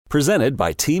Presented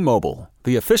by T-Mobile,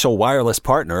 the official wireless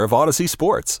partner of Odyssey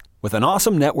Sports. With an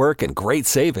awesome network and great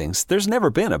savings, there's never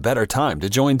been a better time to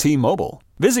join T-Mobile.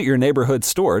 Visit your neighborhood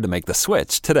store to make the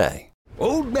switch today.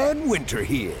 Old Man Winter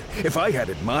here. If I had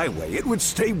it my way, it would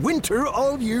stay winter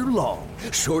all year long.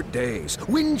 Short days,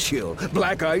 wind chill,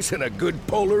 black ice, and a good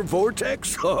polar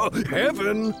vortex. Oh,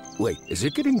 heaven. Wait, is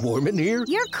it getting warm in here?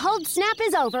 Your cold snap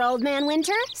is over, Old Man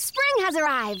Winter. Spring has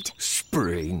arrived.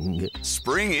 Spring.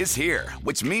 Spring is here,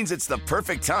 which means it's the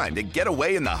perfect time to get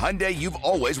away in the Hyundai you've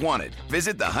always wanted.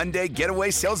 Visit the Hyundai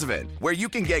Getaway Sales Event, where you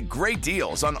can get great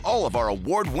deals on all of our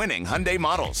award-winning Hyundai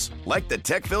models, like the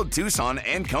tech-filled Tucson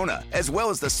and Kona, as well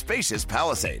as the spacious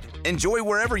Palisade. Enjoy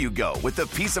wherever you go with the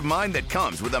peace of mind that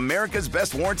comes with America's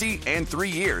best warranty and 3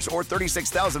 years or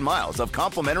 36,000 miles of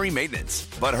complimentary maintenance.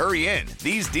 But hurry in,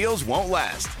 these deals won't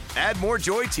last. Add more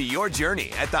joy to your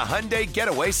journey at the Hyundai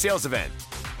Getaway Sales Event.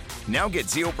 Now get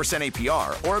 0% APR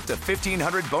or up to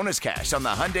 $1,500 bonus cash on the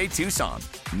Hyundai Tucson.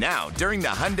 Now, during the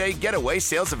Hyundai Getaway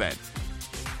Sales Event.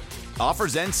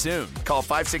 Offers end soon. Call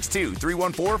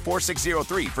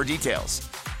 562-314-4603 for details.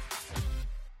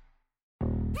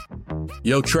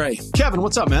 Yo, Trey. Kevin,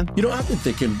 what's up, man? You know, I've been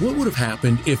thinking, what would have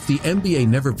happened if the NBA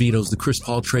never vetoes the Chris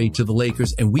Paul trade to the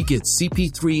Lakers and we get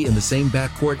CP3 in the same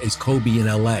backcourt as Kobe in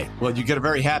LA? Well, you get a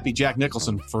very happy Jack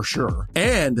Nicholson for sure.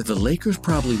 And the Lakers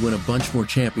probably win a bunch more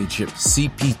championships.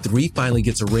 CP3 finally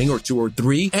gets a ring or two or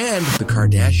three, and the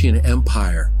Kardashian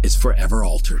empire is forever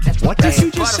altered. What did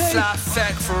you just say?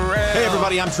 Hey,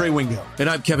 everybody, I'm Trey Wingo. And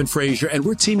I'm Kevin Frazier, and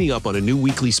we're teaming up on a new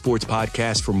weekly sports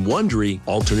podcast from Wondery,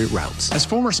 Alternate Routes. As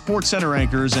former Sports Center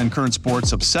anchors and current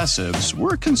sports obsessives,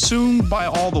 we're consumed by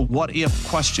all the what-if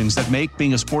questions that make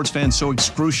being a sports fan so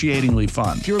excruciatingly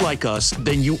fun. If you're like us,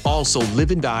 then you also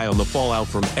live and die on the fallout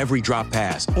from every drop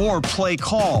pass. Or play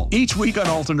call. Each week on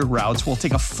Alternate Routes, we'll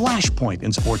take a flashpoint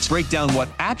in sports, break down what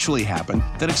actually happened,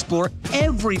 then explore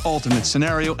every alternate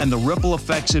scenario and the ripple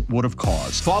effects it would have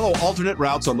caused. Follow Alternate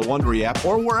Routes on the Wondery app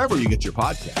or wherever you get your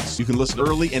podcasts. You can listen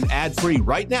early and ad-free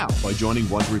right now by joining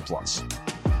Wondery Plus.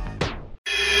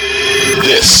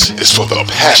 This is for the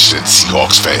passionate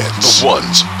Seahawks fans, the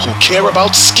ones who care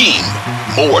about scheme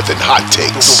more than hot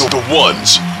takes, the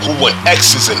ones who want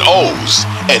X's and O's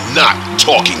and not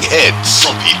talking heads.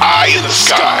 From the eye in the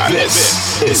sky,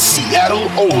 this is Seattle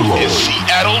Overload.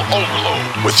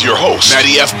 With your hosts,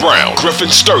 Matty F. Brown, Griffin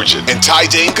Sturgeon, and Ty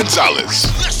Dane Gonzalez.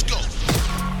 Let's go.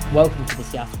 Welcome to the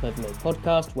Seahawks Overload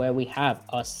podcast, where we have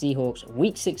our Seahawks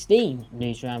Week 16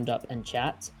 news roundup and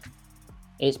chat.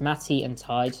 It's Matty and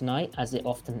Ty tonight, as it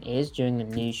often is during the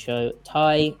news show.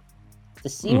 Ty, the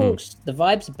Seahawks, the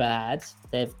vibes are bad.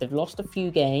 They've lost a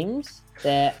few games.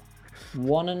 They're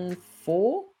 1-4,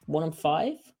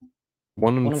 1-5.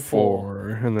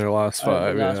 1-4 in their last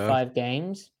five. Last 5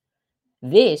 games.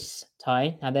 This,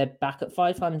 Ty, now they're back at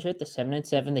 500. They're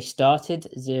 7-7. They started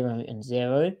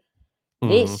 0-0.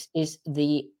 This is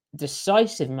the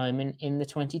decisive moment in the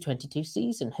 2022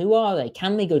 season. Who are they?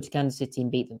 Can they go to Kansas City and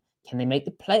beat them? Can they make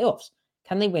the playoffs?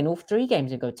 Can they win all 3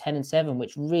 games and go 10-7,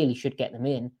 which really should get them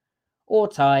in? Or,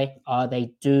 Ty, are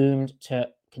they doomed to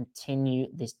continue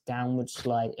this downward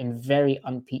slide in very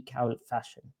un-Pete Cowlett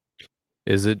fashion?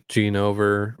 Is it Gene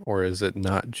over or is it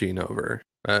not Gene over?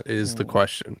 That is the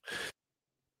question.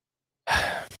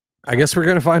 I guess we're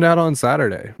going to find out on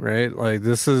Saturday, right? Like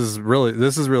this is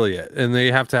really it. And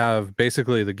they have to have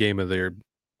basically the game of their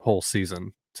whole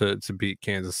season to beat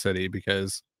Kansas City,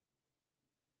 because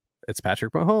it's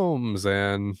Patrick Mahomes,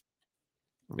 and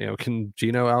can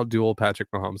Geno outduel Patrick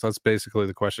Mahomes? That's basically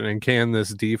the question. And can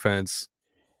this defense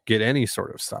get any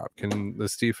sort of stop? Can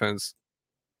this defense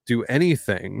do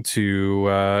anything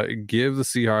to give the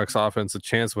Seahawks offense a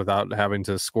chance without having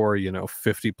to score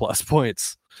 50 plus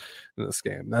points in this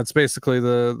game? That's basically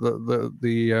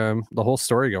the whole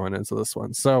story going into this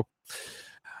one. So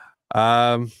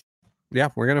yeah,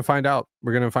 we're going to find out.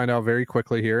 We're going to find out very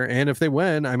quickly here. And if they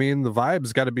win, I mean, the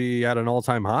vibe's got to be at an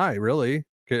all-time high, really.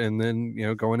 And then,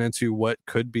 going into what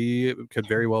could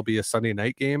very well be a Sunday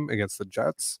night game against the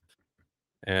Jets.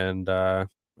 And then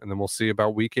we'll see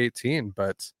about week 18.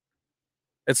 But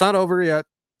it's not over yet.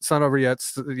 It's not over yet.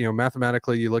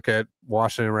 Mathematically, you look at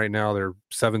Washington right now, they're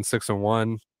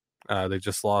 7-6-1. They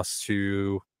just lost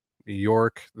to New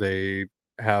York. They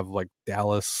have like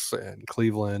Dallas and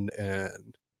Cleveland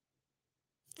and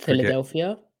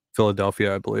Philadelphia,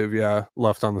 I believe,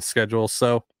 left on the schedule.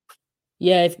 So,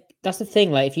 yeah, that's the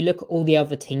thing. Like, if you look at all the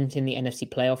other teams in the NFC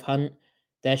playoff hunt,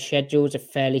 their schedules are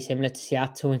fairly similar to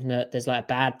Seattle in that there's like a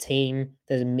bad team,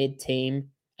 there's a mid team,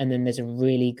 and then there's a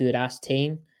really good ass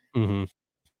team. Mm-hmm.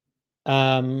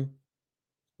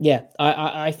 Yeah,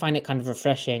 I find it kind of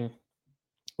refreshing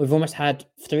we've almost had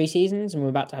 3 seasons, and we're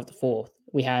about to have the 4th.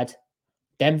 We had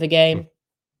Denver game.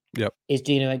 Yep. Is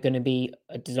Gino going to be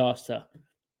a disaster?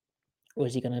 Or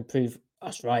is he going to prove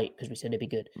us right because we said it'd be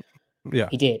good? Yeah.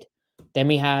 He did. Then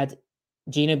we had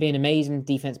Gino being amazing,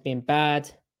 defense being bad.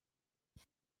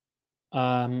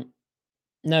 No,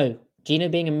 Gino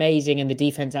being amazing and the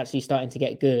defense actually starting to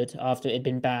get good after it had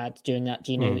been bad during that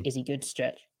Gino is he good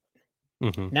stretch.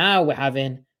 Now we're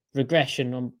having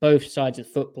regression on both sides of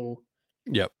football.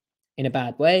 Yep. In a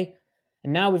bad way.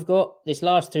 And now we've got this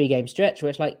last 3-game stretch where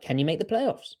it's like, can you make the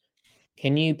playoffs?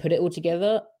 Can you put it all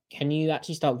together? Can you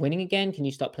actually start winning again? Can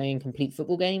you start playing complete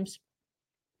football games?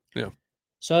 Yeah.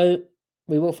 So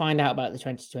we will find out about the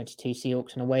 2022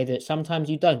 Seahawks in a way that sometimes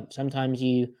you don't. Sometimes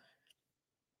you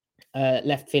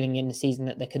left feeling in the season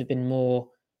that there could have been more,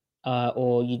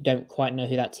 or you don't quite know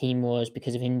who that team was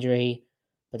because of injury.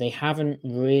 But they haven't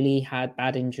really had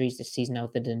bad injuries this season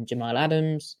other than Jamal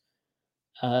Adams.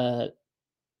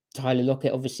 Tyler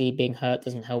Lockett obviously being hurt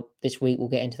doesn't help this week. We'll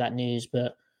get into that news,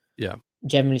 but yeah,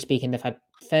 generally speaking, they've had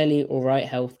fairly all right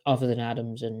health other than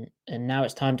Adams, and now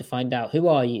it's time to find out who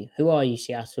are you,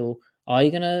 Seattle? Are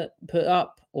you gonna put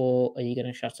up or are you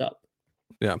gonna shut up?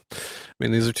 Yeah, I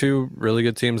mean these are 2 really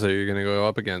good teams that you're gonna go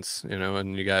up against,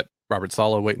 and you got Robert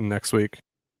Saleh waiting next week.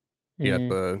 You got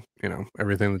the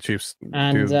everything the Chiefs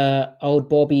and do. Old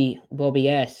Bobby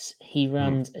S. He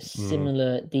runs a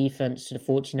similar defense to the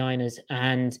 49ers,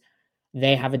 and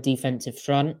they have a defensive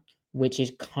front, which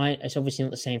is it's obviously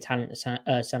not the same talent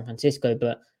as San Francisco,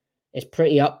 but it's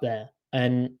pretty up there.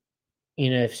 And,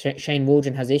 if Shane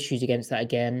Waldron has issues against that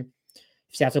again,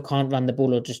 if Seattle can't run the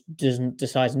ball or just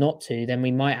decides not to, then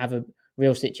we might have a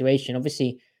real situation.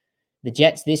 Obviously, the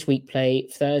Jets this week play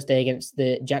Thursday against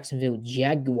the Jacksonville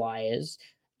Jaguars,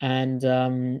 and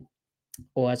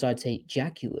or as I'd say,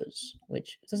 Jaguars,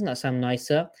 which doesn't that sound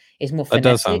nicer? It's more phonetic. That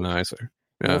does sound nicer.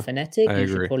 Yeah, more phonetic. I you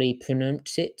agree. Should probably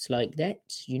pronounce it like that.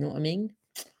 You know what I mean?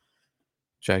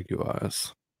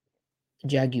 Jaguars.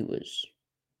 Yeah.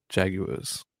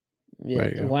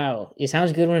 Wow. It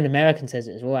sounds good when an American says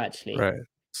it as well, actually. Right.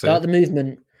 Start the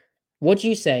movement. What do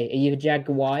you say? Are you a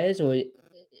Jaguars or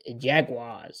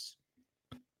Jaguars?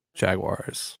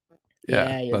 Jaguars.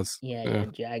 Yeah, yeah,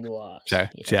 Jaguars.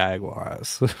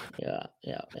 Jaguars. yeah.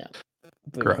 Brilliant.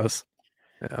 Gross.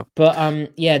 Yeah. But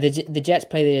the Jets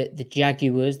play the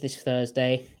Jaguars this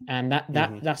Thursday, and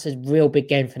that's a real big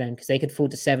game for them because they could fall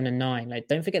to 7-9. Like,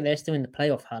 don't forget they're still in the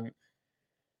playoff hunt.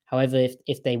 However,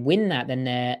 if they win that, then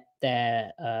they're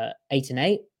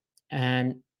 8-8,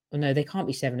 and no, they can't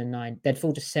be 7-9. They'd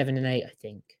fall to 7-8, I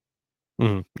think.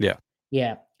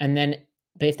 Yeah, and then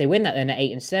but if they win that, then they're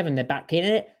 8-7. They're back in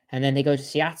it, and then they go to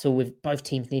Seattle with both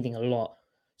teams needing a lot.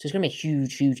 So it's going to be a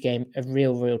huge game, a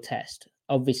real test.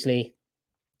 Obviously,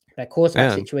 their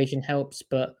quarterback situation helps,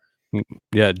 but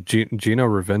yeah, Gino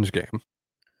revenge game.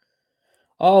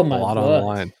 Oh my god! On the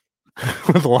line.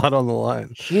 With a lot on the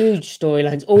line. Huge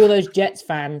storylines. All those Jets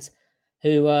fans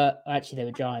who actually they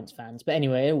were Giants fans, but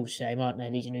anyway, they're all the same, aren't they?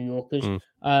 These are New Yorkers.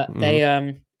 They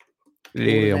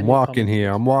yeah, I'm walking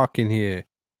here.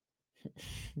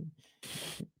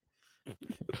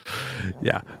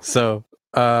 Yeah. So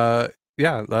that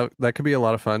could be a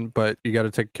lot of fun, but you got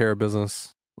to take care of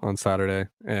business on Saturday.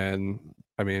 And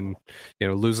I mean,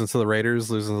 losing to the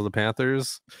Raiders, losing to the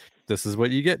Panthers, this is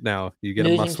what you get now. You get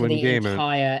a must-win game.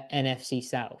 Entire NFC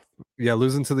South. Yeah,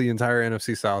 losing to the entire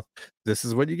NFC South. This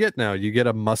is what you get now. You get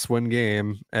a must-win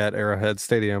game at Arrowhead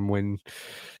Stadium when,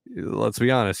 let's be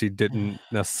honest, you didn't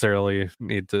necessarily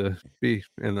need to be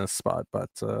in this spot. But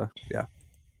yeah.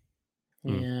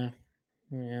 No,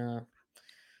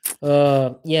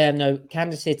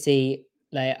 Kansas City,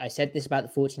 like I said this about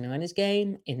the 49ers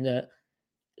game, in that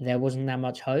there wasn't that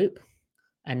much hope.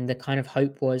 And the kind of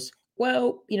hope was,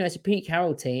 well, it's a Pete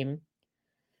Carroll team.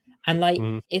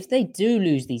 And if they do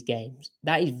lose these games,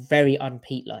 that is very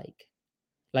un-Pete-like.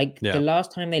 The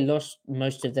last time they lost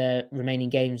most of their remaining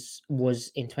games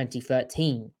was in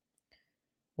 2013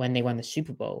 when they won the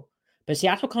Super Bowl. But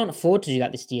Seattle can't afford to do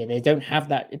that this year. They don't have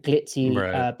that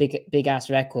glitzy, big ass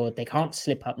record. They can't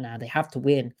slip up now. They have to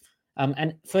win.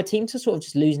 And for a team to sort of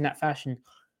just lose in that fashion,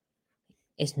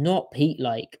 it's not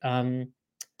Pete-like.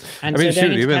 I mean,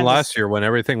 even last year when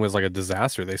everything was like a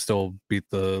disaster, they still beat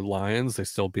the Lions. They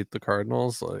still beat the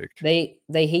Cardinals. They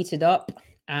heated up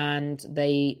and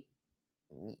they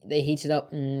heated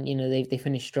up and they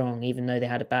finished strong, even though they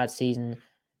had a bad season.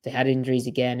 They had injuries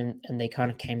again and they kind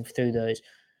of came through those.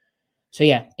 So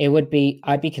yeah,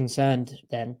 I'd be concerned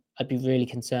then. I'd be really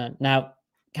concerned. Now,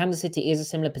 Kansas City is a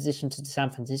similar position to the San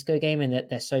Francisco game in that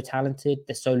they're so talented,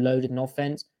 they're so loaded in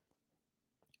offense,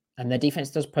 and their defense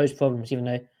does pose problems, even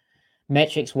though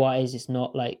metrics wise, it's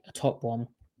not like a top one.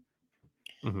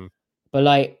 Mm-hmm. But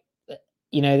like,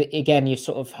 again, you're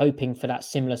sort of hoping for that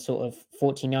similar sort of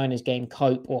 49ers game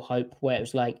hope, where it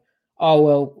was like, oh,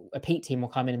 well, a Pete team will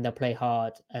come in and they'll play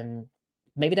hard and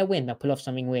maybe they'll win. They'll pull off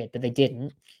something weird, but they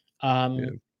didn't.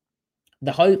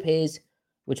 The hope is,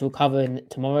 which we'll cover in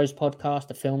tomorrow's podcast,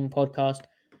 the film podcast,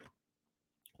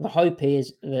 the hope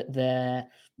is that they're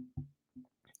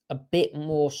a bit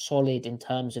more solid in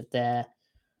terms of their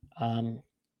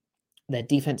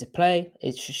defensive play.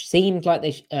 It seemed like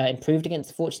they improved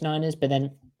against the 49ers, but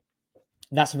then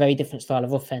that's a very different style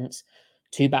of offense.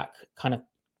 Two back kind of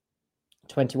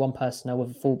 21 personnel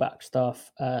with a fullback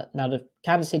staff. Now the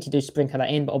Kansas City do sprinkle that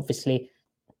in, but obviously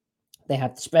they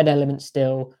have the spread element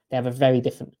still. They have a very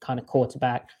different kind of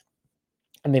quarterback,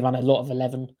 and they run a lot of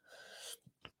 11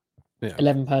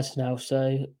 personnel.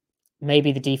 So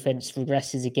maybe the defense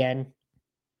regresses again.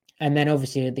 And then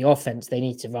obviously the offense, they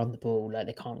need to run the ball. Like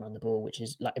they can't run the ball, which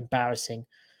is like embarrassing.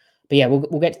 But yeah,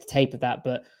 we'll get to the tape of that.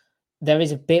 But there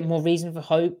is a bit more reason for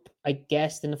hope, I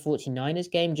guess, than the 49ers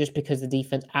game, just because the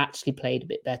defense actually played a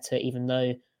bit better, even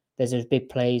though there's those big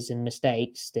plays and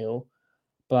mistakes still.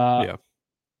 But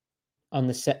on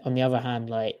the other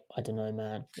hand, like, I don't know,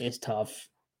 man, it's tough.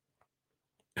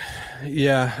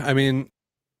 Yeah, I mean,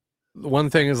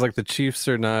 one thing is like the Chiefs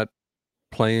are not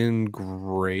playing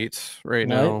great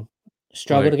now.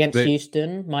 Struggled against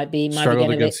Houston. Might be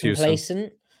getting a bit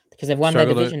complacent because they've won their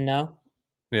division now.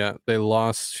 Yeah, they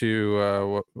lost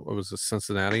to what was it,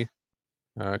 Cincinnati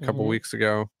a couple weeks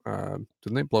ago.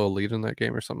 Didn't they blow a lead in that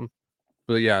game or something?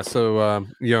 But yeah, so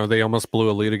they almost blew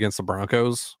a lead against the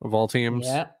Broncos of all teams.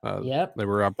 Yeah, they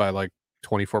were up by like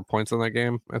 24 points in that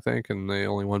game, I think, and they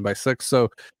only won by 6. So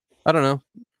I don't know.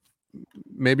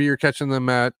 Maybe you're catching them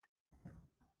at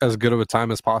as good of a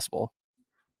time as possible.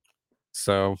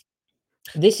 So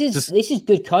this is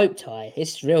good cope, Ty.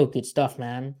 It's real good stuff,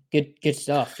 man. Good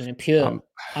stuff. Pure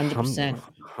 100%.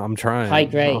 I'm trying. High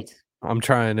grade. I'm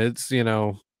trying. It's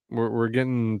we're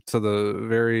getting to the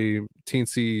very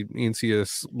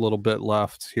teensiest little bit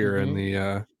left here in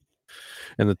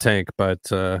the tank, but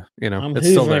I'm it's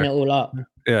still there. hoovering it all up.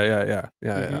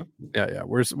 Yeah.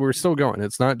 We're still going.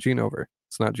 It's not Gene over.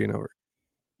 It's not Gene over.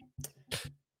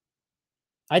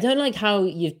 I don't like how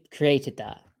you've created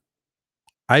that.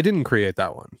 I didn't create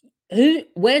that one.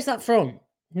 Where's that from?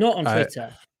 Not on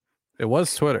Twitter. It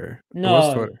was Twitter. No. It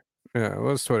was Twitter. Yeah, it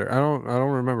was Twitter. I don't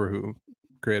remember who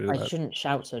created that. I shouldn't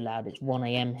shout so loud. It's 1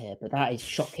 a.m. here, but that is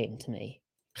shocking to me.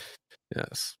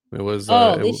 Yes, it was.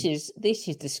 This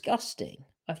is disgusting.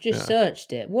 I've just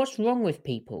searched it. What's wrong with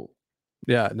people?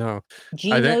 Yeah, no.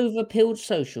 Genova Pilled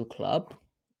Social Club.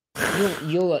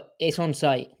 It's on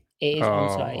site. It is on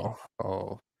site.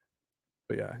 Oh,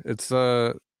 but yeah, it's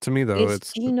to me though,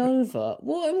 it's Genova.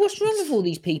 What's wrong with all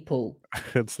these people?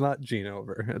 It's not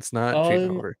Genova. It's not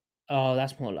Genova. Oh,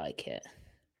 that's more like it.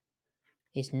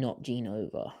 It's not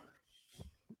Genova.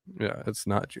 Yeah, it's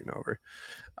not Genova.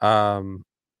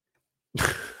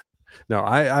 No,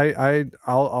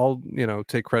 I'll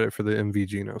take credit for the MV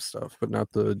Geno stuff, but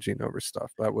not the Genova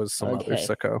stuff. That was some other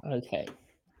sicko. Okay.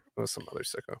 That was some other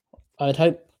sicko.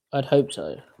 I'd hope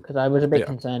so, because I was a bit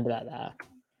concerned about that.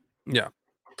 Yeah.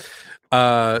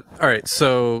 All right.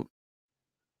 So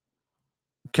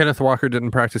Kenneth Walker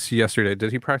didn't practice yesterday.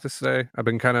 Did he practice today? I've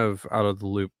been kind of out of the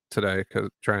loop today because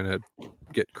trying to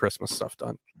get Christmas stuff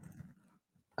done.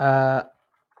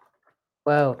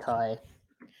 Well, Ty,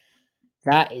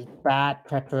 that is bad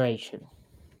preparation.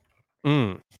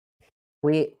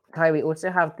 We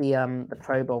also have the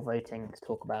Pro Bowl voting to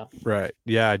talk about. Right.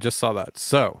 Yeah, I just saw that.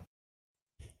 So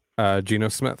Geno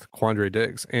Smith, Quandre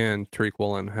Diggs, and Tariq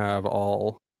Woolen have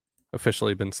all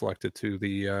officially been selected to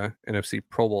the NFC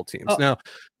Pro Bowl teams. Now,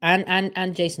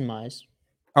 and Jason Myers.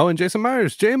 Oh, and Jason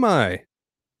Myers, J-My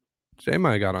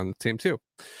got on the team too.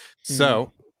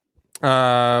 So,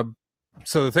 so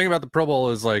the thing about the Pro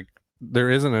Bowl is like there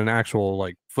isn't an actual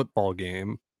like football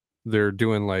game. They're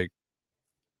doing like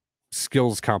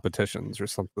skills competitions or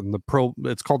something.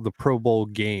 It's called the Pro Bowl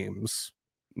games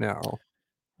now.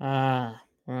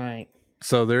 Right.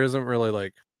 So there isn't really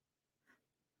like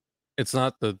it's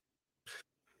not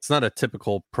a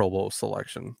typical Pro Bowl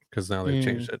selection because now they've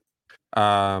changed it.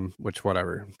 Which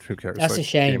whatever, who cares? That's a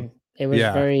shame. Game. It was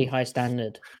very high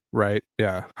standard. Right.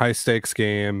 Yeah. High stakes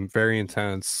game, very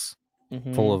intense,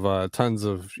 full of tons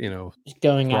of just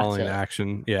going at it.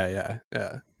 Action. Yeah.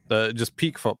 Just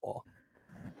peak football.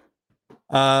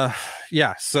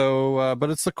 Yeah. So,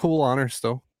 but it's a cool honor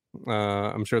still.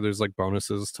 I'm sure there's like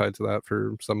bonuses tied to that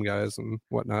for some guys and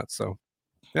whatnot. So,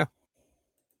 yeah,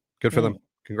 good for them.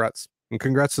 Congrats. And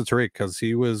congrats to Tariq, because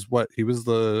he was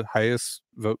the highest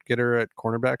vote getter at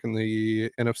cornerback in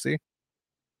the NFC.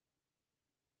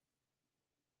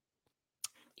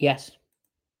 Yes.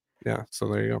 Yeah,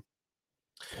 so there you go.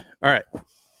 All right.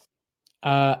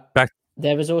 Back.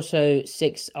 There was also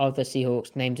 6 other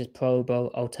Seahawks named as Pro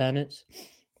Bowl alternates.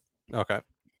 Okay.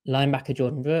 Linebacker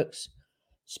Jordan Brooks,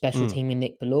 special teamer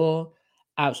Nick Ballore,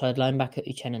 outside linebacker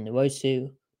Uchenna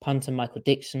Nwosu, punter Michael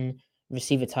Dixon,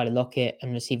 receiver Tyler Lockett,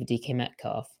 and receiver DK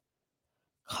Metcalf.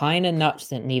 Kind of nuts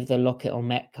that neither Lockett or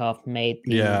Metcalf made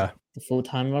the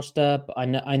full-time roster, but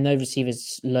I know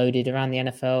receivers loaded around the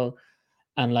NFL,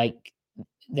 and like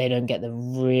they don't get the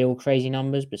real crazy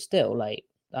numbers, but still, like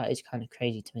that is kind of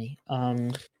crazy to me. I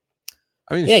mean,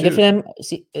 yeah, good for them.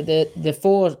 See, the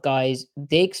 4 guys,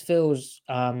 Diggs feels.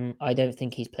 I don't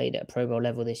think he's played at a Pro Bowl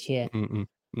level this year.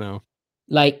 No,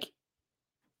 like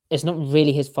it's not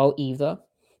really his fault either,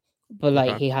 but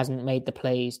like he hasn't made the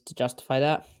plays to justify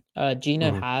that.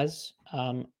 Gino has,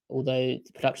 although the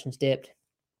production's dipped.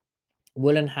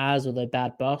 Woolen has, although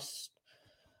bad bust.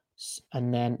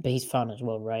 And then, but he's fun as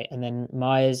well, right? And then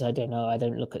Myers, I don't know. I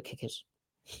don't look at kickers.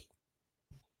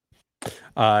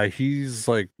 He's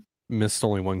like missed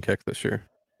only 1 kick this year,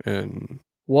 and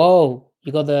whoa,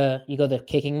 you got the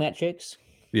kicking metrics.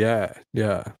 Yeah,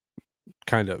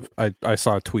 kind of. I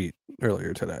saw a tweet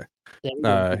earlier today.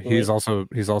 He's also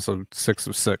 6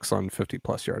 of 6 on 50+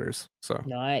 yarders. So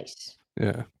nice.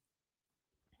 Yeah.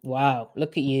 Wow,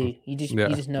 look at you. You just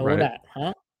know all that,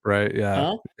 huh? Right. Yeah.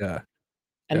 Huh? Yeah.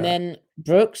 And then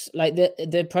Brooks, like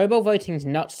the Pro Bowl voting is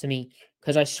nuts to me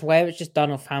because I swear it's just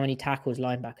done off how many tackles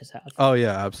linebackers have. Oh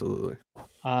yeah, absolutely.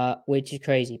 Which is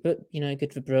crazy, but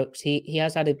good for Brooks. He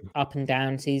has had an up and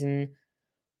down season.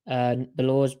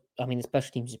 Ballore's, the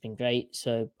special teams has been great,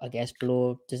 so I guess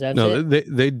Ballore deserves it. No,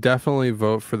 they definitely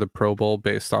vote for the Pro Bowl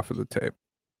based off of the tape.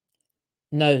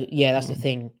 No, yeah, that's the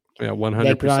thing. Yeah, 100%.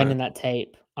 They're grinding that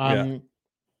tape.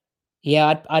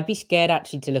 Yeah, I'd be scared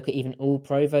actually to look at even all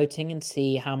pro voting and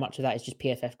see how much of that is just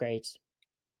PFF grades.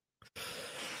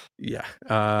 Yeah,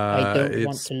 I don't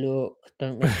want to look.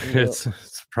 Don't want to look.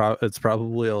 It's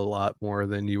probably a lot more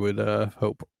than you would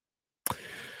hope.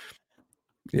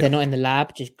 Yeah. They're not in the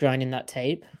lab just grinding that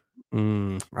tape.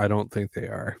 I don't think they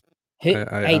are.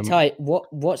 Ty, what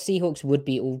Seahawks would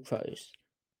be all pros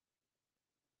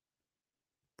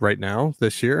right now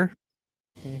this year?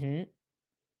 Mm-hmm.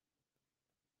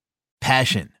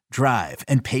 Passion, drive,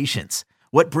 and patience.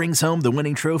 What brings home the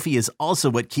winning trophy is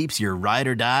also what keeps your ride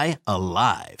or die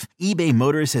alive. eBay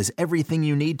Motors has everything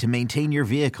you need to maintain your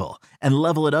vehicle and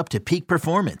level it up to peak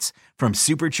performance, from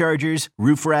superchargers,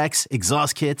 roof racks,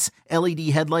 exhaust kits, LED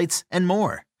headlights, and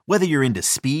more. Whether you're into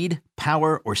speed,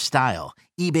 power, or style,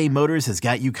 eBay Motors has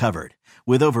got you covered.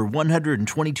 With over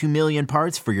 122 million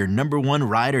parts for your number one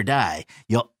ride or die,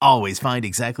 you'll always find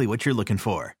exactly what you're looking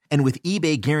for. And with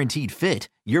eBay Guaranteed Fit,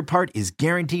 your part is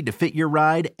guaranteed to fit your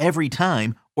ride every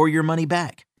time or your money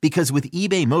back. Because with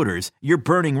eBay Motors, you're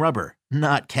burning rubber,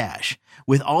 not cash.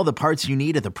 With all the parts you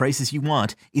need at the prices you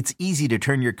want, it's easy to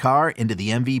turn your car into the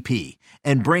MVP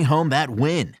and bring home that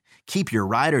win. Keep your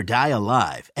ride or die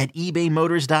alive at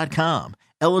ebaymotors.com.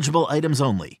 Eligible items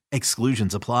only.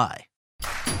 Exclusions apply.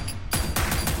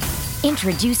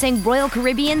 Introducing Royal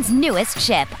Caribbean's newest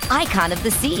ship, Icon of the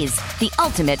Seas, the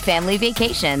ultimate family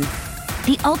vacation.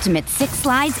 The ultimate 6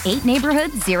 slides, 8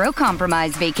 neighborhoods, 0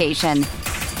 compromise vacation.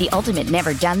 The ultimate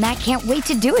never done that, can't wait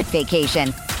to do it vacation.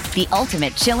 The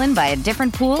ultimate chillin' by a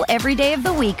different pool every day of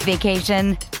the week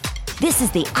vacation. This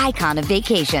is the Icon of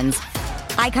vacations.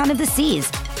 Icon of the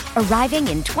Seas, arriving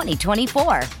in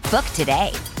 2024. Book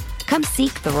today. Come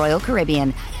seek the Royal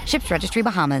Caribbean. Ships Registry,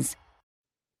 Bahamas.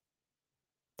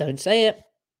 Don't say it.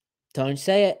 Don't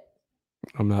say it.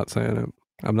 I'm not saying it.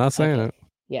 I'm not saying it.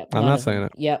 Yeah, I'm not saying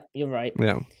it. Yep, you're right.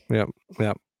 Yeah.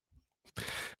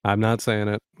 I'm not saying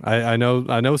it. I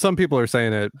know some people are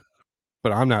saying it,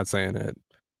 but I'm not saying it.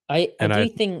 I do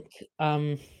think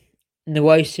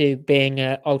Nwosu being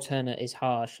an alternate is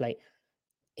harsh. Like,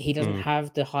 he doesn't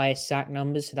have the highest sack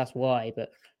numbers, so that's why.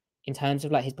 But in terms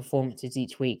of like his performances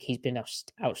each week, he's been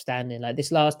outstanding. Like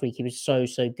this last week, he was so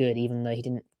good, even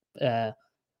though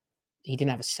he didn't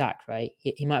have a sack, right?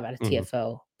 He might have had a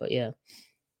TFL, but yeah.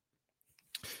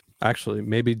 Actually,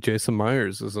 maybe Jason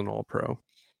Myers is an All-Pro.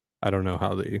 I don't know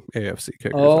how the AFC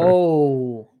kickers are.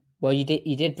 Oh, well, you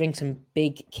did bring some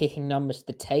big kicking numbers to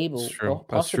the table. That's true.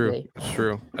 Possibly.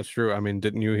 That's true. I mean,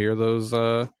 didn't you hear those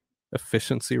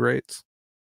efficiency rates?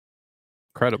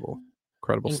 Incredible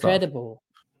stuff.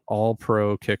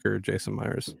 All-Pro kicker Jason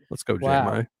Myers. Let's go, wow.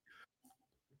 JMI.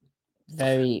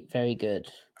 Very, very good.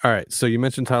 All right, so you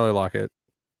mentioned Tyler Lockett.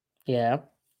 Yeah.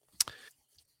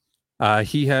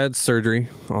 He had surgery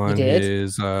on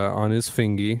his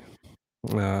fingy.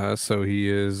 So he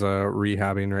is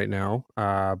rehabbing right now.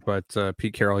 But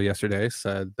Pete Carroll yesterday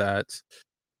said that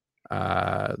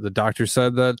the doctor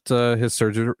said that his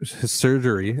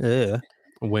surgery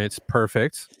went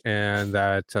perfect, and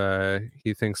that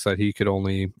he thinks that he could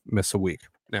only miss a week.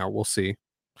 Now we'll see.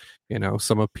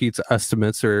 Some of Pete's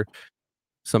estimates are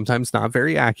sometimes not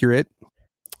very accurate,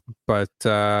 but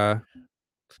yeah.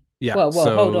 Well,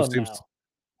 so hold on seems,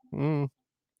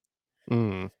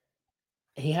 now.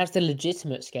 He has the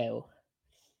legitimate scale.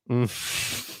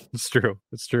 It's true.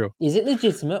 Is it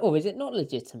legitimate or is it not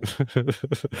legitimate?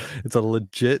 It's a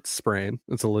legit sprain.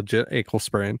 It's a legit ankle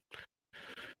sprain.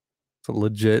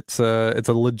 It's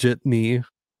a legit knee,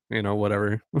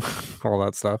 whatever, all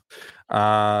that stuff.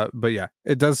 But yeah,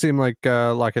 it does seem like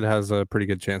Lockett has a pretty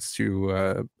good chance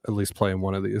to at least play in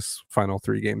one of these final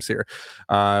 3 games here,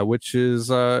 which is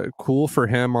cool for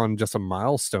him on just a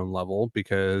milestone level,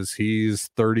 because he's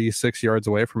 36 yards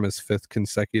away from his 5th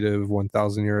consecutive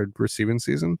 1,000-yard receiving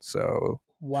season. So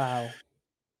wow,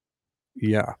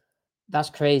 yeah, that's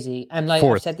crazy. And like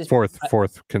fourth, I've said this,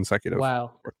 fourth consecutive.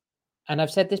 Wow. And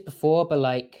I've said this before, but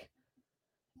like,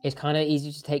 it's kind of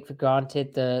easy to take for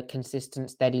granted the consistent,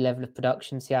 steady level of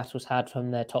production Seattle's had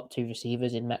from their top 2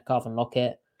 receivers in Metcalf and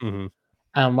Lockett. Mm-hmm.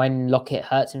 And when Lockett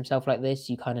hurts himself like this,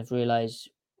 you kind of realize,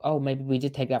 oh, maybe we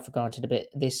did take that for granted a bit.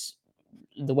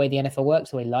 The way the NFL works,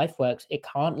 the way life works, it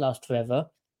can't last forever.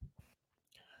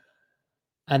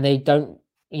 And they don't,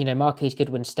 Marquise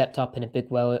Goodwin stepped up in a big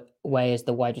way as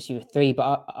the wide receiver 3.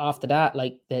 But after that,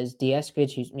 like, there's D.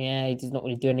 Eskridge, who's, he's not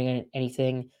really doing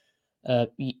anything.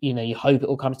 You hope it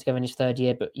all comes together in his 3rd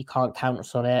year, but you can't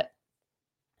count on it.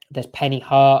 There's Penny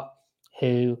Hart,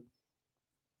 who,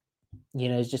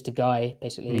 is just a guy,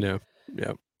 basically. No,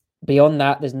 yeah. Beyond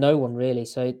that, there's no one really.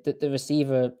 So the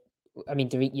receiver,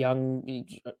 Daviyon Young,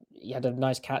 he had a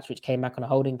nice catch which came back on a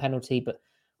holding penalty, but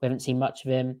we haven't seen much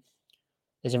of him.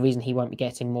 There's a reason he won't be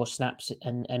getting more snaps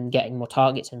and getting more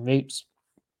targets and routes.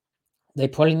 They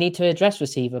probably need to address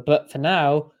receiver, but for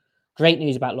now, great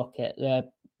news about Lockett.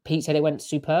 Pete said it went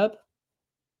superb.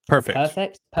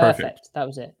 Perfect. That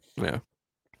was it. Yeah.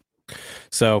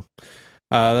 So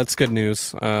that's good news.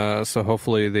 So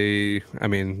hopefully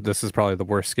this is probably the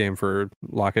worst game for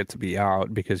Lockett to be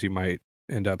out, because you might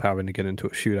end up having to get into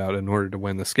a shootout in order to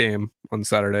win this game on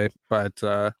Saturday. But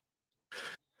the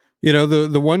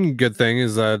one good thing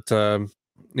is that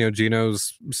Geno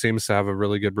seems to have a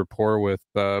really good rapport with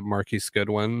Marquise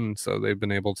Goodwin, so they've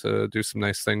been able to do some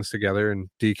nice things together. And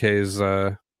DK's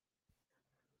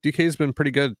been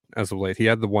pretty good as of late. He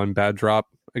had the one bad drop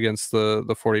against the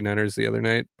 49ers the other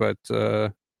night, but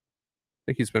I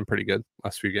think he's been pretty good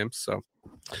last few games. So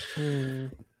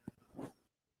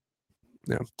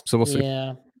yeah, so we'll see.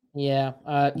 Yeah.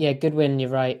 Goodwin, you're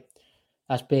right.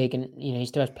 That's big, and he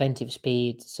still has plenty of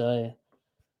speed, so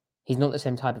he's not the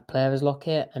same type of player as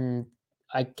Lockett. And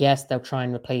I guess they'll try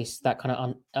and replace that kind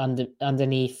of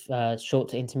underneath short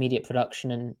to intermediate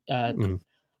production and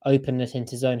openness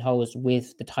into zone holes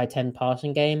with the tight end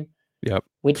passing game. Yep.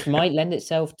 Which might lend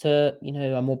itself to,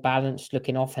 a more balanced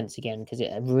looking offense again, because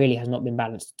it really has not been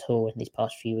balanced at all in these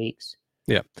past few weeks.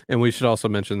 Yeah. And we should also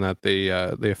mention that they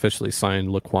officially signed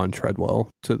Laquan Treadwell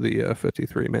to the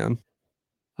 53-man.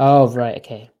 Oh, right.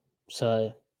 Okay.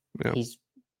 So he's,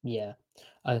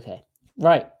 okay.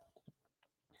 Right.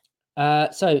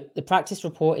 So the practice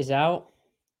report is out.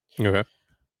 Okay.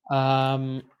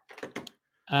 And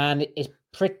it's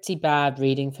pretty bad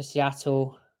reading for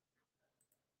Seattle.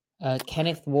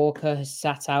 Kenneth Walker has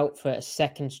sat out for a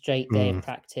 2nd straight day of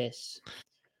practice.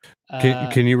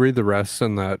 Can you read the rest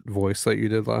in that voice that you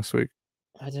did last week?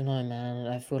 I don't know, man.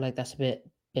 I feel like that's a bit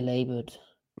belabored.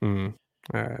 All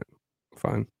right.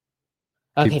 Fine.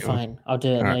 Okay, fine. I'll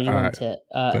do it. No, you want it.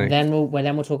 And then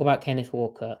we'll talk about Kenneth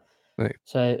Walker. Thanks.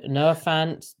 So Noah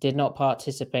Fant did not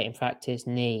participate in practice,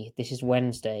 knee. This is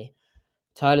Wednesday.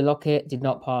 Tyler Lockett did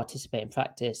not participate in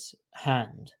practice,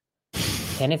 hand.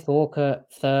 Kenneth Walker,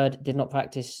 3rd, did not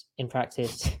practice in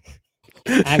practice,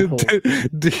 ankle.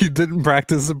 He didn't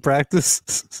practice in practice.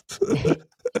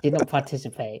 Did not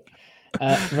participate.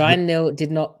 Ryan Neal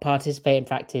did not participate in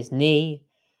practice, knee.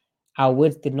 Al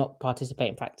Woods did not participate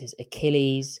in practice,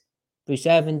 Achilles. Bruce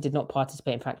Irvin did not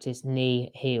participate in practice,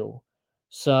 knee, heel.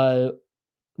 So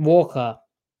Walker.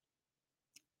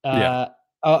 But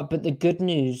the good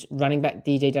news, running back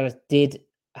DJ Dallas did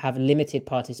have limited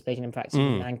participation in practice with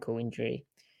an ankle injury.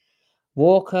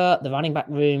 Walker, the running back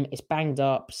room is banged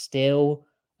up still.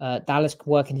 Dallas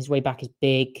working his way back is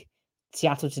big.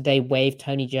 Seattle today waived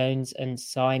Tony Jones and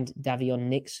signed Daviyon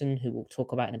Nixon, who we'll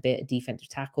talk about in a bit, a defensive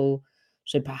tackle.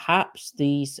 So perhaps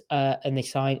these, and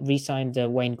they re-signed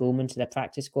Wayne Gallman to their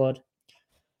practice squad.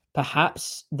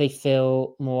 Perhaps they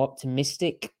feel more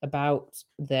optimistic about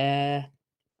their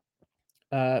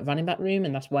running back room,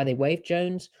 and that's why they waived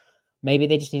Jones. Maybe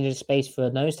they just needed a space for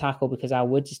a nose tackle because Al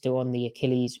Woods is still on the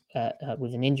Achilles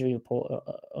with an injury report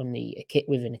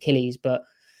with an Achilles. But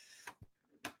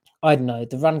I don't know.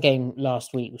 The run game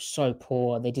last week was so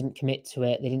poor. They didn't commit to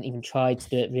it. They didn't even try to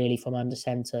do it really from under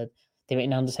center. They were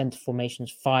in under center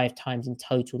formations 5 times in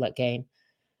total that game,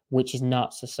 which is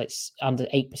nuts. It's like under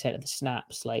 8% of the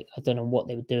snaps. Like, I don't know what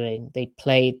they were doing.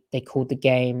 They called the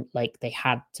game like they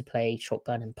had to play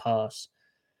shotgun and pass,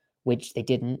 which they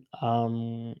didn't.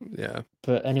 Yeah.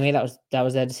 But anyway, that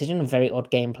was their decision. A very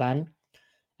odd game plan.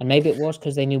 And maybe it was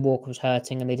because they knew Walker was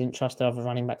hurting and they didn't trust the other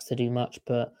running backs to do much.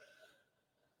 But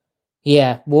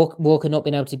yeah, Walker not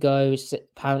being able to go.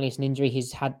 Apparently, it's an injury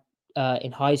he's had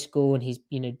in high school and he's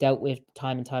dealt with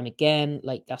time and time again.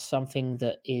 Like, that's something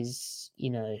that is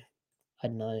I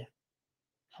don't know.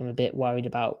 I'm a bit worried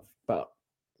about, but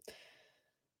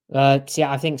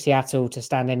I think Seattle, to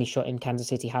stand any shot in Kansas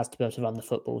City, has to be able to run the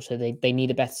football. So they need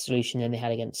a better solution than they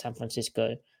had against San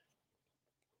Francisco.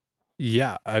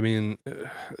 Yeah, I mean,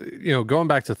 going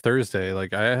back to Thursday,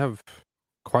 like, I have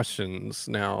questions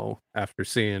now after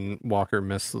seeing Walker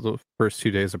miss the first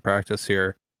 2 days of practice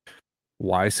here.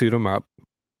 Why suit him up?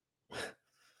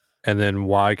 And then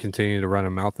why continue to run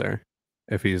him out there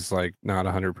if he's like not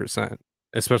 100%?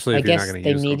 Especially if you're not going to use him.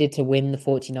 I guess they needed to win the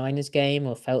 49ers game,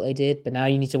 or felt they did, but now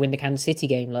you need to win the Kansas City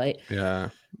game, like. Yeah.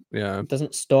 It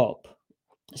doesn't stop.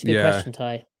 It's a good question,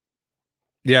 Ty.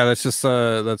 Yeah, that's just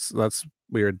that's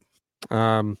weird.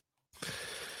 But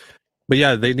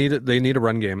yeah, they need a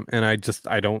run game, and I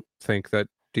don't think that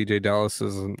DJ Dallas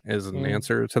is an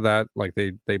answer to that. Like,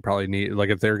 they probably need, like,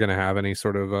 if they're going to have any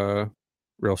sort of a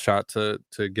real shot to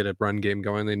get a run game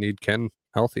going, they need Ken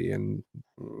healthy, and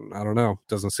I don't know,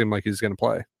 doesn't seem like he's going to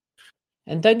play.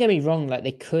 And don't get me wrong, like,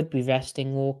 they could be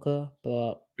resting Walker,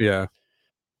 but yeah,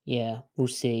 we'll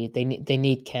see. They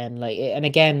need Ken, like, and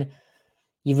again,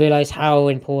 you realize how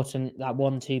important that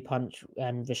 1-2 punch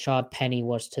and Rashad Penny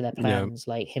was to their plans.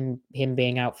 Yeah. Like, him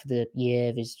being out for the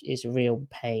year is a real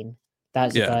pain.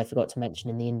 That's the guy I forgot to mention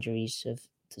in the injuries of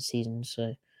the season.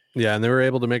 So yeah, and they were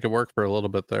able to make it work for a little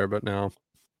bit there, but now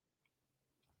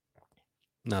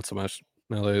not so much.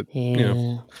 Now they,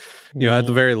 at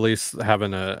the very least,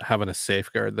 having a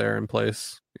safeguard there in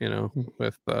place,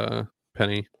 with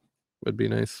Penny would be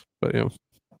nice. But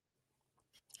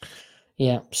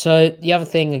yeah. So the other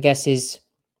thing, I guess, is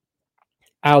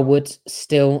Al Woods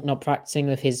still not practicing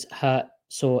with his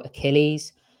sore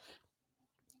Achilles.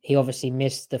 He obviously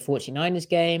missed the 49ers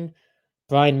game.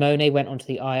 Brian Mone went onto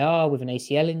the IR with an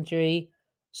ACL injury.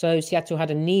 So Seattle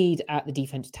had a need at the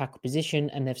defensive tackle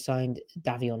position, and they've signed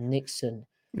Daviyon Nixon.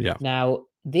 Yeah. Now,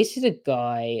 this is a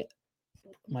guy,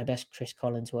 my best Chris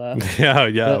Collins work.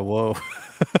 Yeah. Whoa.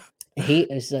 He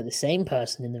is like the same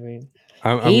person in the room.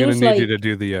 I'm going to need you to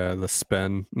do the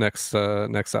spin next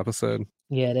episode.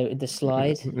 Yeah, the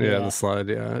slide. The slide.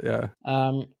 Yeah.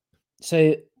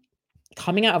 So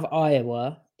coming out of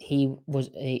Iowa, he was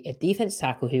a defense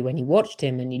tackle who, when you watched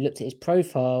him and you looked at his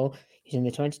profile, he's in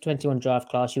the 2021 draft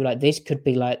class, you were like, this could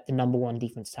be like the number one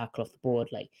defense tackle off the board.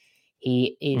 Like,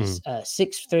 he is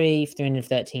 6'3",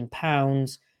 313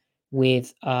 pounds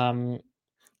with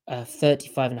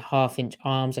 35.5-inch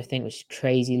arms, I think, which is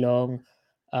crazy long.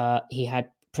 He had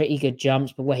pretty good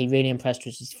jumps, but where he really impressed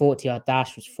was his 40-yard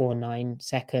dash was 4.9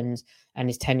 seconds, and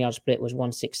his 10-yard split was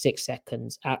 1.66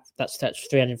 seconds. That's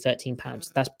 313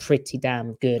 pounds. That's pretty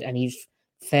damn good, and he's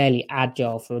fairly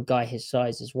agile for a guy his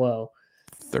size as well.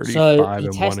 35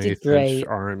 and 1/8-inch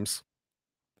arms.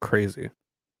 Crazy.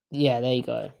 Yeah, there you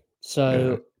go.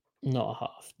 So not a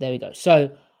half. There we go.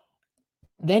 So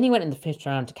then he went in the 5th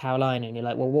round to Carolina, and you're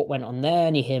like, well, what went on there?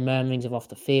 And you hear murmurings of off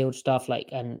the field stuff, like,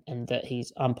 and that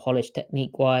he's unpolished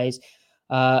technique wise.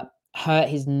 Hurt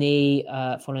his knee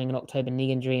following an October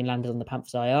knee injury and landed on the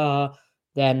Panthers IR.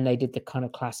 Then they did the kind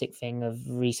of classic thing of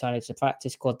re-signing to the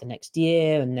practice squad the next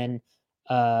year, and then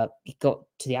he got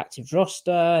to the active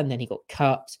roster, and then he got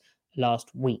cut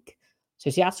last week. So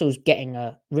Seattle's getting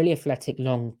a really athletic,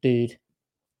 long dude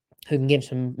who can give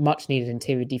some much needed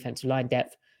interior defensive line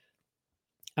depth.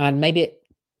 And maybe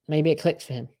it clicks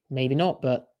for him, maybe not,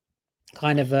 but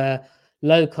kind of a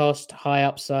low cost, high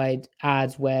upside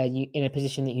ads where you in a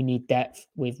position that you need depth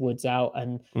with Woods out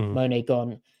and Mone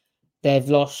gone. They've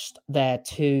lost their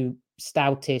 2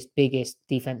 stoutest, biggest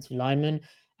defensive linemen.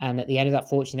 And at the end of that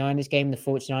 49ers game, the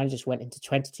 49ers just went into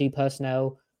 22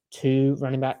 personnel, 2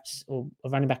 running backs, or a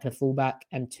running back and a fullback,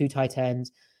 and 2 tight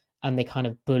ends. and they kind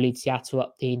of bullied Seattle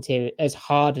up the interior. As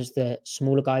hard as the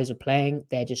smaller guys are playing,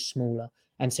 they're just smaller.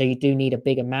 And so you do need a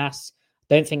bigger mass.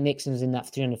 Don't think Nixon's in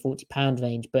that 340-pound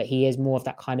range, but he is more of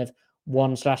that kind of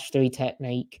 1/3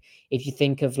 technique. If you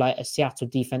think of like a Seattle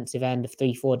defensive end, a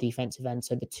 3-4 defensive end,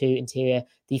 so the two interior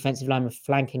defensive linemen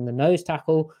flanking the nose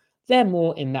tackle, they're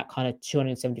more in that kind of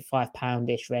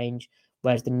 275-pound-ish range.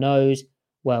 Whereas the nose,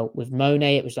 well, with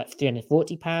Monet, it was like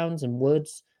 340 pounds, and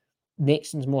Woods,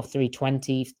 Nixon's more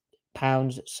 320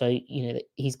 pounds. So, you know,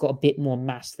 he's got a bit more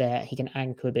mass there. He can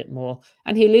anchor a bit more.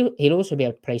 And he'll also be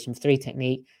able to play some 3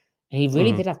 technique. And he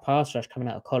really did have pass rush coming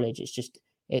out of college. It's just,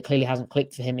 it clearly hasn't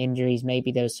clicked for him. Injuries,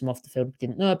 maybe there was some off the field we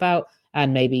didn't know about.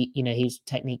 And maybe, you know, his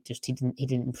technique just he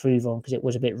didn't improve on because it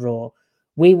was a bit raw.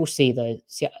 We will see, though.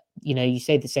 You know, you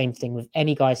say the same thing with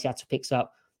any guy Seattle picks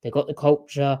up. They've got the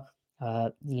culture.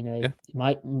 You know, it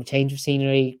might change of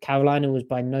scenery. Carolina was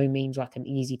by no means like an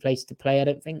easy place to play. I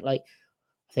don't think. Like,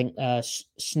 I think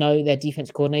Snow, their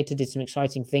defense coordinator, did some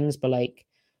exciting things, but like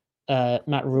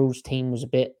Matt Rule's team was a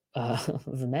bit of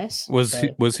a mess. Was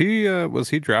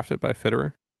he drafted by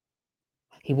Fitterer?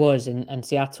 He was, and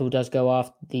Seattle does go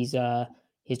after these.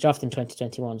 He's drafted in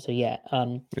 2021, so yeah.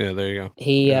 Yeah, there you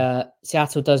go.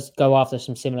 Seattle does go after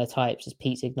some similar types, as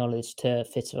Pete's acknowledged, to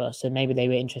Fitterer, so maybe they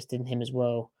were interested in him as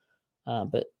well.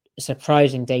 But a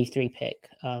surprising day 3 pick.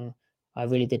 I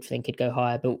really did think he'd go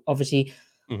higher, but obviously,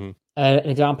 an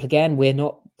example again, we're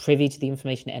not privy to the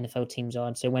information that NFL teams are,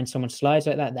 and so when someone slides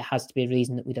like that, there has to be a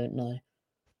reason that we don't know.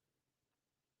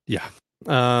 Yeah.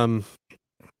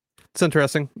 It's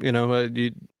interesting, you know.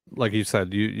 You, like you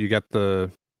said, you got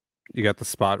the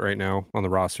spot right now on the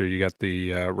roster. You got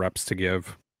the reps to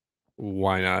give.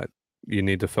 Why not? You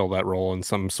need to fill that role in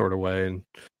some sort of way and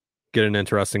get an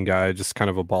interesting guy, just kind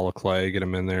of a ball of clay, get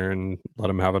him in there and let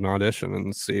him have an audition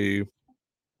and see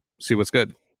what's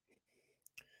good.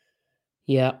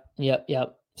 Yeah.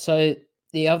 So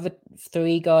the other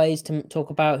 3 guys to talk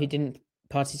about who didn't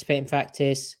participate in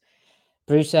practice: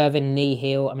 Bruce Irvin, knee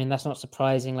heel. I mean, that's not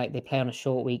surprising. Like, they play on a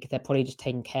short week. They're probably just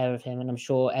taking care of him. And I'm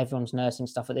sure everyone's nursing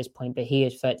stuff at this point, but he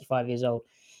is 35 years old.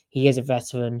 He is a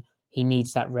veteran. He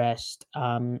needs that rest.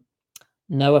 Noah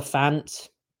Fant,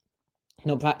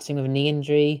 not practicing with a knee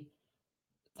injury.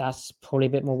 That's probably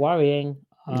a bit more worrying.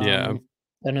 Yeah.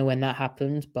 Don't know when that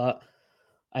happened, but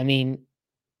I mean,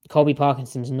 Colby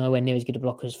Parkinson's nowhere near as good a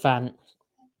blocker as Fant.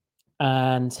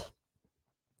 And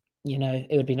you know,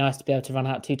 it would be nice to be able to run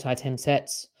out 2 tight end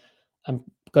sets and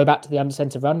go back to the under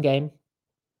center run game,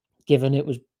 given it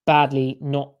was badly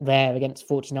not there against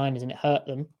 49ers and it hurt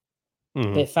them.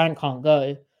 But if Fant can't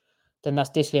go, then that's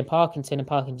Disley and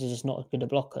Parkinson's just not as good a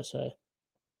blocker. So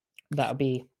that would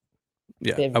be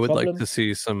I would like to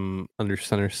see some under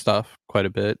center stuff quite a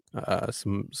bit.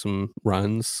 Some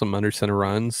runs, some under center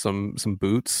runs, some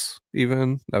boots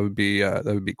even. That would be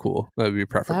cool. That would be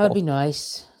preferable. That would be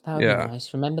nice. That would be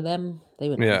nice. Remember them? They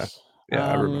were nice.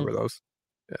 Yeah, I remember those.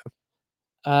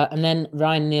 Yeah. And then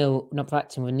Ryan Neal not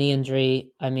practicing with knee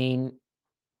injury. I mean,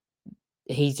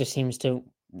 he just seems to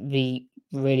be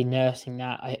really nursing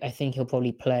that. I think he'll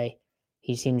probably play.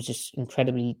 He seems just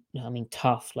incredibly,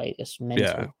 tough. Like, it's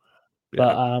mental.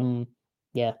 But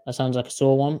that sounds like a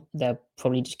sore one. They're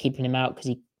probably just keeping him out because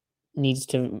he needs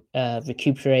to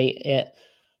recuperate it.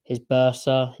 His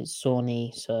bursa, his sore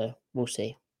knee. So we'll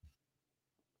see.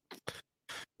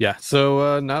 Yeah,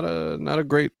 so not a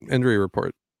great injury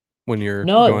report when you're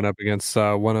going up against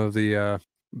one of the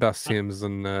best teams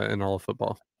in all of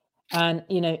football. And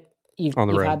you've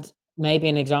had maybe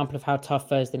an example of how tough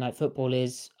Thursday night football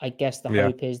is. I guess the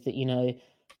hope is that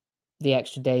the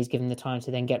extra days given the time to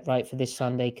then get right for this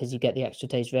Sunday, because you get the extra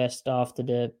days rest after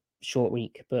the short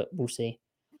week. But we'll see.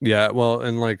 Yeah, well,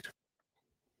 and like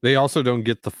they also don't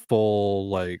get the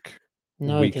full week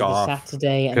off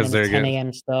Saturday and then a 10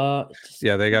 a.m. start.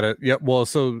 Yeah, they got it. Yeah, well,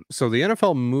 so the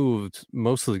NFL moved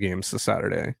most of the games to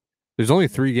Saturday. There's only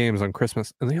 3 games on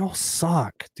Christmas, and they all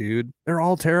suck, dude. They're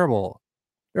all terrible.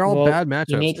 They're all bad matchups.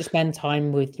 You need to spend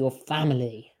time with your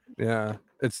family. Yeah,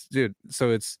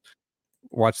 so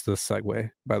watch this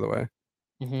segue, by the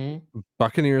way.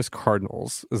 Buccaneers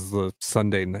Cardinals is the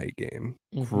Sunday night game.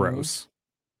 Gross.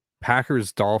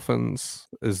 Packers Dolphins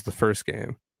is the first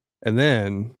game, and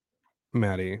then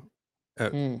Maddie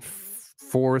at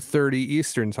 4:30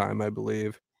 Eastern time, I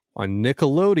believe, on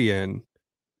Nickelodeon,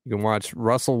 you can watch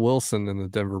Russell Wilson and the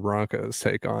Denver Broncos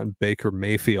take on Baker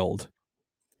Mayfield,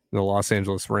 the Los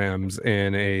Angeles Rams,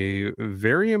 in a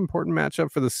very important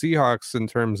matchup for the Seahawks in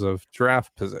terms of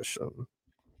draft position.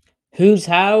 Whose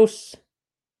house?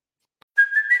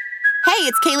 Hey,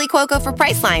 it's Kaylee Cuoco for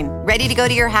Priceline. Ready to go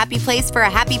to your happy place for a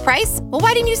happy price? Well,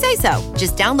 why didn't you say so?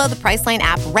 Just download the Priceline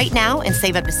app right now and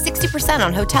save up to 60%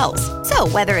 on hotels. So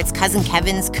whether it's Cousin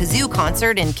Kevin's Kazoo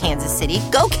Concert in Kansas City,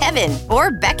 go Kevin,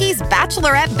 or Becky's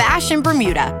Bachelorette Bash in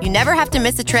Bermuda, you never have to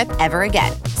miss a trip ever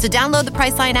again. So download the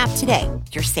Priceline app today.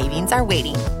 Your savings are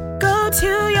waiting. Go to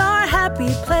your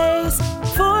happy place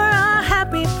for a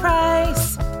happy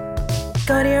price.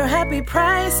 Go to your happy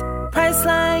price,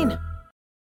 Priceline.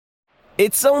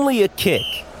 It's only a kick,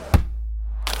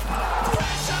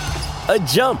 a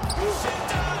jump,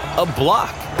 a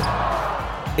block.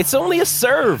 It's only a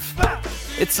serve.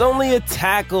 It's only a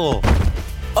tackle,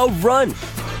 a run.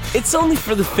 It's only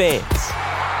for the fans.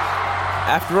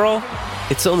 After all,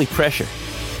 it's only pressure.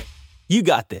 You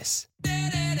got this.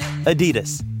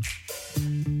 Adidas.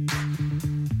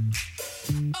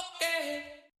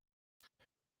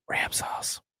 Ram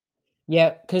sauce.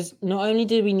 Yeah, because not only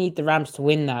do we need the Rams to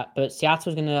win that, but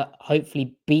Seattle's going to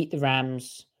hopefully beat the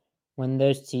Rams when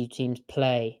those two teams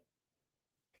play.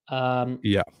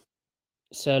 Yeah.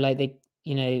 So like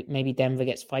maybe Denver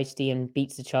gets feisty and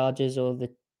beats the Chargers or the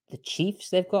Chiefs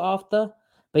they've got after.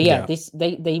 But yeah,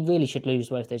 they really should lose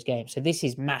both those games. So this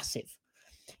is massive.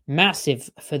 Massive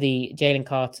for the Jalen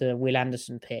Carter, Will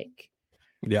Anderson pick.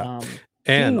 Yeah.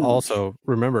 And huge. Also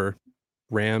remember,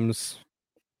 Rams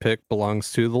pick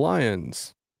belongs to the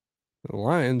Lions. The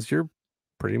Lions, you're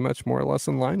pretty much more or less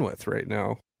in line with right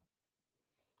now,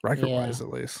 record-wise at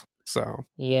least. So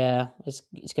yeah, it's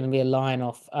going to be a line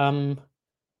off. Who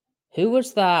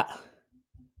was that?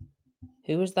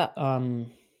 Where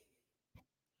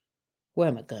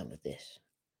am I going with this?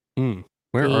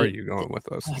 Where are you going with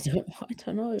this? I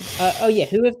don't know. Oh yeah,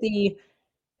 who have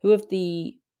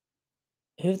the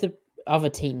other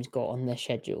teams got on their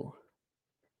schedule?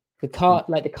 The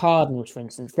Cardinals, for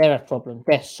instance, they're a problem.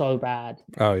 They're so bad.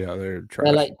 Oh yeah, they're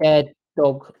trash. They're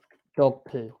dog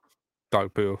poo.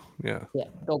 Dog poo, yeah. Yeah,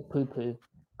 dog poo poo.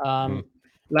 I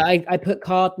put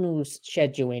Cardinals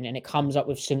schedule in and it comes up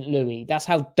with St. Louis. That's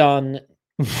how done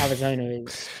Arizona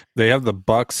is. They have the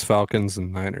Bucks, Falcons,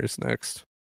 and Niners next.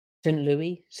 St.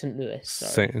 Louis. St. Louis.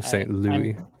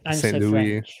 I'm St. so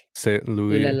Louis. French. St.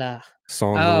 Louis. Ooh la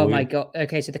la. Louis. My god.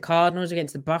 Okay, so the Cardinals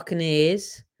against the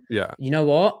Buccaneers. Yeah. You know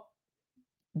what?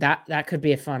 That could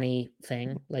be a funny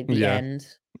thing, like the end.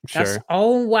 Sure.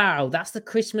 Oh wow, that's the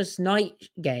Christmas night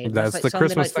game. That's like the Sunday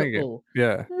Christmas night thing. football.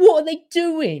 Yeah. What are they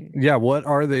doing? Yeah, what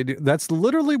are they doing? That's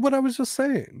literally what I was just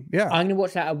saying. Yeah. I'm gonna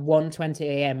watch that at 1:20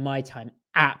 a.m. my time.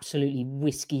 Absolutely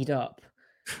whiskeyed up.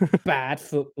 Bad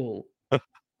football.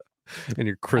 In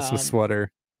your Christmas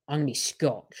sweater. I'm gonna be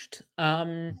scotched.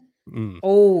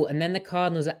 Oh, and then the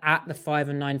Cardinals are at the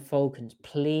 5-9 Falcons.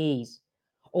 Please.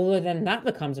 Although then that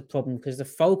becomes a problem because the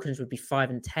Falcons would be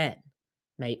 5-10,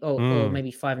 mate. Or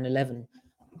maybe 5-11.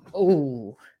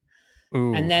 Oh.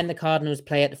 And then the Cardinals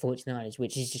play at the 49ers,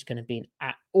 which is just going to be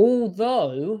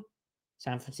although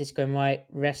San Francisco might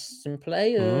rest some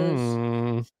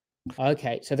players.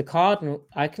 Okay, so the Cardinal,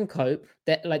 I can cope.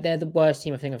 They're the worst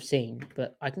team I think I've seen,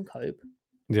 but I can cope.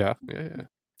 Yeah.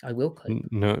 I will cope.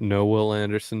 No Will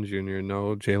Anderson Jr.,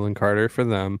 no Jalen Carter for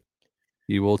them.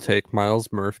 You will take Miles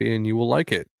Murphy and you will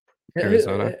like it.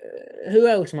 Arizona. Who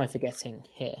else am I forgetting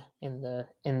here in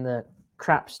the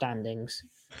crap standings?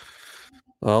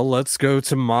 Well, let's go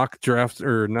to mock draft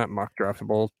or not mock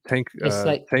draftable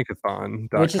Tankathon.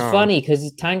 Which is funny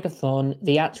because Tankathon,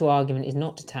 the actual argument is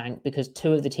not to tank because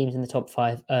two of the teams in the top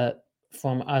 5 are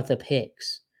from other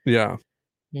picks. Yeah.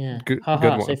 Yeah. Good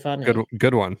one. So funny.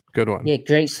 Good one. Yeah,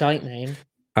 great site name.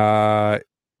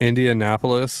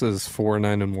 Indianapolis is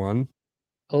 4-9-1.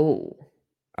 Oh.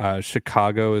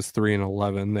 Chicago is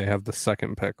 3-11. They have the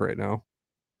second pick right now.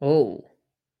 Oh.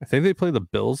 I think they play the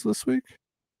Bills this week.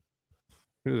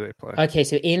 Who do they play? Okay,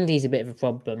 so Indy's a bit of a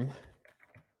problem.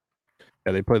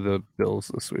 Yeah, they play the Bills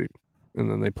this week.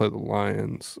 And then they play the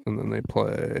Lions. And then they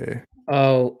play...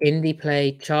 Oh, Indy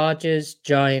play Chargers,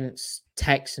 Giants,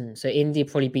 Texans. So Indy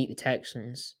probably beat the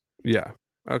Texans. Yeah.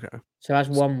 Okay. So that's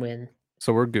one win.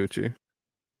 So we're Gucci.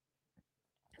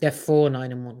 They're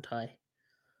 4-9-1 tie.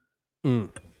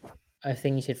 Mm. I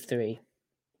think you said 3.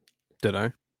 Did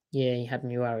I? Yeah, you had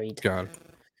me worried. God,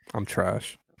 I'm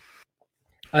trash.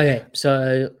 Okay,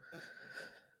 so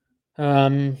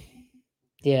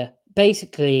yeah,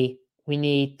 basically we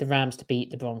need the Rams to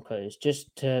beat the Broncos just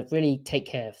to really take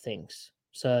care of things.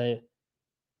 So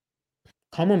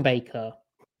come on, Baker.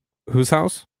 Whose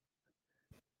house?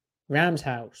 Rams'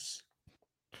 house.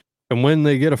 And when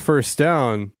they get a first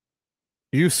down,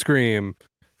 you scream,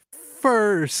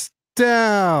 "First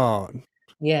down!"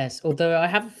 Yes, although I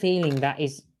have a feeling that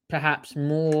is perhaps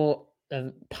more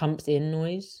pumped in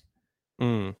noise.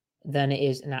 than it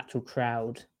is an actual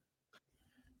crowd.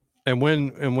 And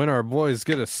when our boys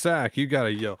get a sack, you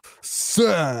gotta yell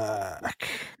sack.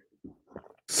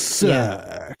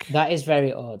 Sack. Yeah, that is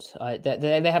very odd.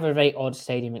 They have a very odd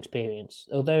stadium experience,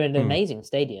 although an amazing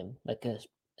stadium, like it's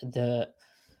a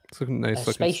nice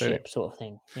looking spaceship stadium. sort of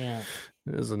thing. Yeah,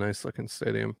 it is a nice looking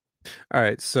stadium. All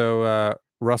right, so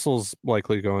Russell's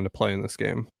likely going to play in this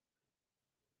game.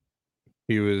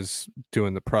 He was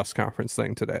doing the press conference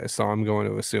thing today, so I'm going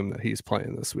to assume that he's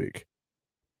playing this week.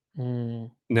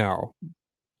 Now,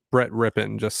 Brett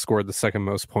Rippon just scored the second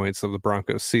most points of the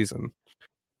Broncos season.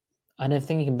 I don't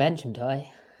think you can bench him,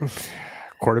 Ty.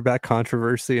 Quarterback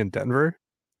controversy in Denver?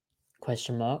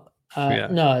 Question mark. Yeah.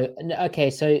 No. Okay,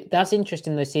 so that's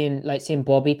interesting though, seeing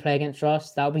Bobby play against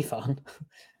Russ. That would be fun.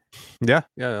 Yeah,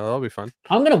 that'll be fun.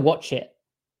 I'm gonna watch it.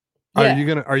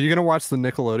 Yeah. Are you gonna watch the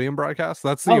Nickelodeon broadcast?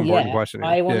 That's the important question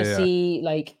here. I want to see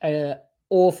like an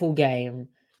awful game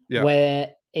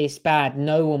where it's bad,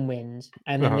 no one wins,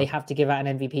 and then they have to give out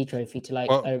an MVP trophy to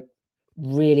like a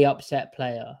really upset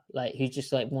player, like who's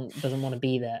just like doesn't want to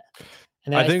be there.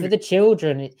 And then for the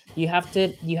children, you have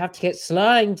to get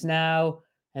slimed now,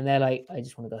 and they're like, I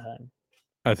just want to go home.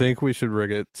 I think we should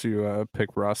rig it to pick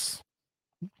Russ,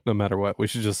 no matter what. We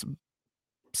should just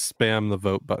spam the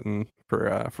vote button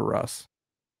for Russ,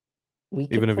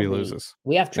 even if he loses.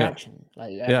 We have traction.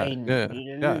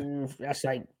 That's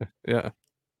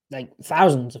like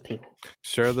thousands of people.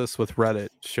 Share this with Reddit.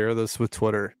 Share this with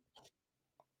Twitter.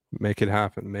 Make it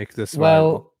happen. Make this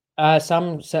viral.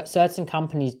 Some certain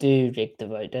companies do rig the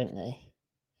vote, don't they?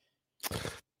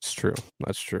 It's true.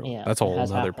 That's true. Yeah, that's a whole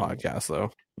other podcast,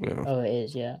 though. Yeah. Oh, it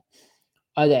is. Yeah.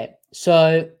 Okay.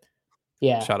 So,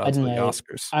 yeah. Shout out to the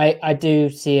Oscars. I do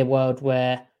see a world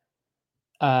where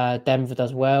Denver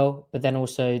does well, but then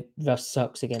also Russ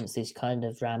sucks against this kind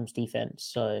of Rams defense.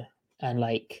 So, and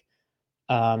like,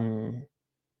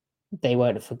 they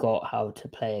won't have forgot how to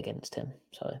play against him.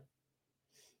 So.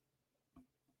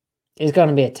 It's going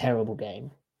to be a terrible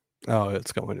game. Oh,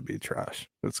 it's going to be trash.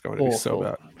 It's going to be so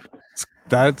bad.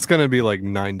 That's going to be like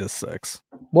 9-6.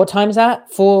 What time is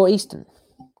that? 4 Eastern.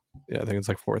 Yeah, I think it's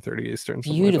like 4:30 Eastern.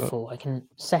 Beautiful. Like I can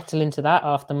settle into that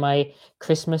after my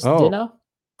Christmas dinner.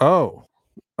 Oh,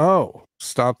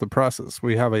 stop the presses.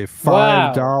 We have a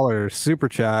 $5 super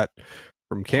chat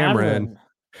from Cameron.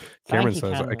 Cameron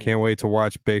says, I can't wait to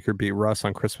watch Baker beat Russ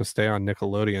on Christmas Day on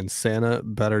Nickelodeon. Santa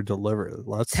better deliver.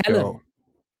 Let's go.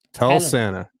 Tell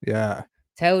Santa. Yeah.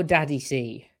 Tell Daddy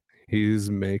C. He's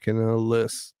making a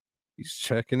list. He's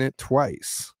checking it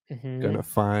twice. Gonna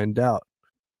find out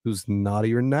who's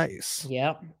naughty or nice.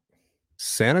 Yep.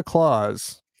 Santa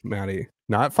Claus, Maddie,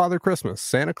 not Father Christmas.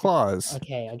 Santa Claus.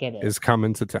 Okay, I get it. Is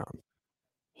coming to town.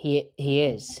 He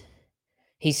is.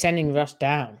 He's sending Russ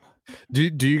down. Do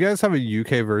you guys have a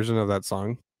UK version of that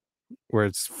song where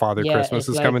it's Father Christmas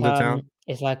is coming to town?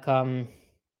 It's like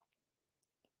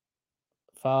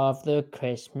Father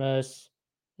Christmas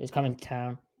is coming to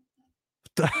town.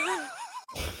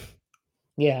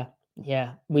 Yeah.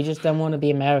 We just don't want to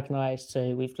be Americanized,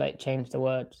 so we've like changed the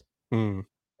words.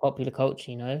 Popular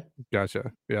culture, you know.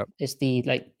 Gotcha. Yeah. It's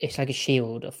like a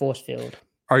shield, a force field.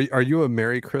 Are you a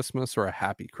Merry Christmas or a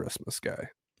Happy Christmas guy?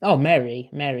 Oh, Merry.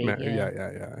 Yeah.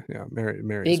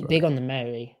 Merry. Big on the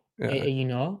Merry. Yeah. Are you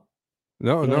not?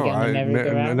 No.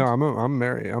 I'm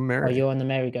Merry. Oh, you're on the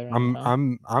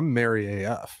merry-go-round. I'm Merry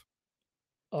AF.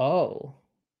 Oh,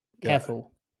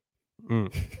 careful. Yeah.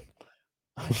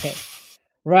 Okay.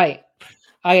 Right.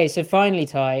 Okay, so finally,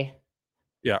 Ty.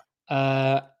 Yeah.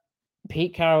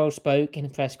 Pete Carroll spoke in a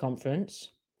press conference,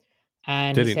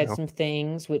 and he said some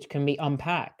things which can be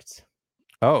unpacked.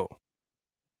 Oh.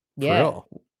 Yeah. For real?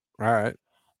 All right.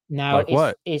 Now, like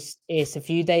what? It's a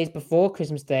few days before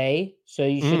Christmas Day, so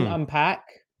you shouldn't unpack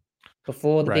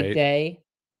before the big day.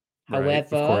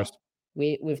 However,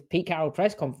 with Pete Carroll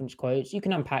press conference quotes, you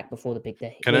can unpack before the big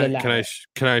day.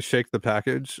 Can I shake the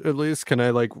package at least? Can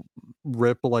I like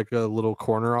rip like a little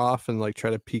corner off and like try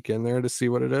to peek in there to see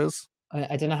what it is?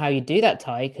 I don't know how you do that,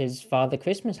 Ty, because Father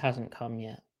Christmas hasn't come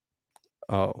yet.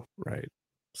 Oh, right.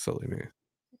 Silly me.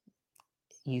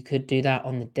 You could do that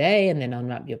on the day and then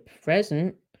unwrap your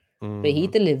present, but he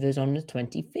delivers on the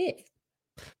 25th.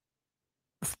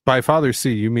 By Father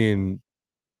C, you mean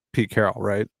Pete Carroll,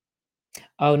 right?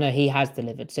 Oh, no, he has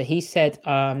delivered. So he said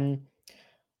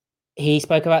he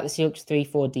spoke about the Seahawks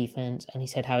 3-4 defense, and he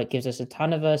said how it gives us a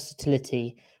ton of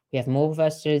versatility. We have more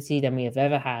versatility than we have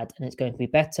ever had, and it's going to be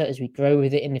better as we grow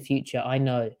with it in the future. I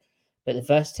know, but the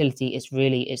versatility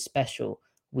is special.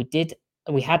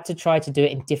 We had to try to do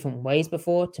it in different ways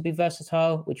before to be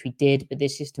versatile, which we did, but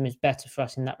this system is better for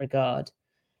us in that regard.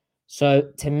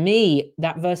 So to me,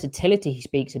 that versatility he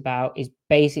speaks about is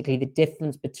basically the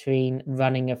difference between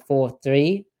running a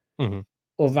 4-3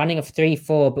 or running a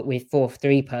 3-4, but with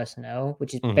 4-3 personnel,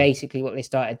 which is basically what they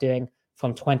started doing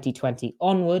from 2020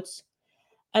 onwards.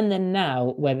 And then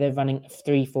now where they're running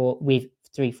 3-4 with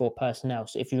 3-4 personnel.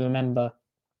 So if you remember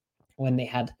when they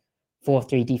had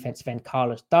 4-3 defensive end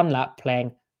Carlos Dunlap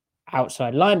playing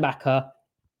outside linebacker,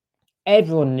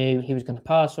 everyone knew he was going to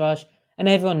pass rush, and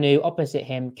everyone knew opposite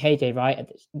him, KJ Wright at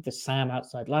the Sam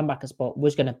outside linebacker spot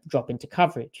was going to drop into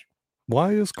coverage.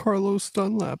 Why is Carlos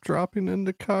Dunlap dropping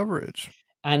into coverage?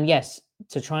 And yes,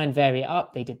 to try and vary it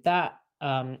up, they did that,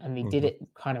 and they did it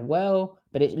kind of well,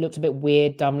 but it looked a bit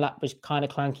weird. Dunlap was kind of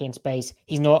clunky in space.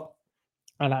 He's not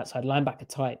an outside linebacker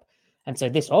type. And so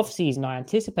this offseason, I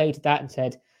anticipated that and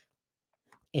said,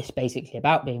 it's basically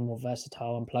about being more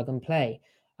versatile and plug and play.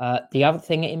 The other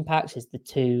thing it impacts is the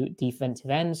two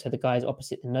defensive ends. So the guys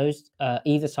opposite the nose,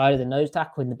 either side of the nose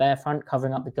tackle in the bare front,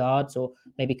 covering up the guards or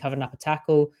maybe covering up a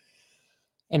tackle.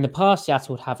 In the past,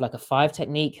 Seattle would have like a 5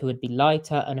 technique who would be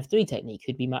lighter and a 3 technique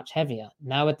who'd be much heavier.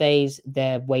 Nowadays,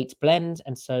 their weights blend.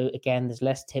 And so again, there's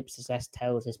less tips, there's less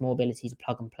tails, there's more ability to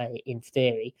plug and play in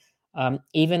theory.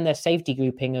 Even their safety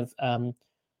grouping of,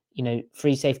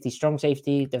 free safety, strong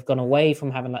safety, they've gone away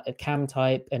from having like a cam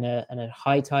type and a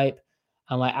high type.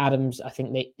 And like Adams, I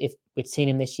think if we'd seen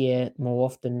him this year more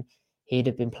often, he'd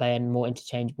have been playing more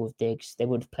interchangeable with Diggs. They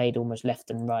would have played almost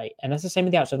left and right. And that's the same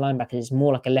with the outside linebackers. It's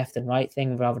more like a left and right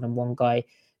thing rather than one guy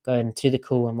going to the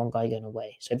cool and one guy going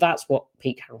away. So that's what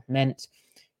Pete Carroll meant.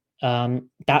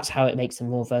 That's how it makes them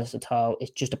more versatile.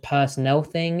 It's just a personnel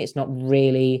thing. It's not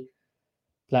really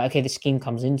like, okay, the scheme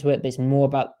comes into it, but it's more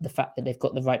about the fact that they've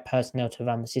got the right personnel to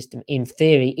run the system in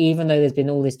theory, even though there's been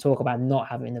all this talk about not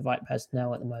having the right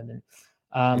personnel at the moment.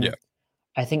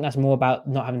 I think that's more about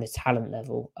not having the talent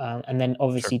level. And then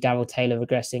obviously Darryl Taylor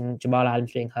regressing, Jamal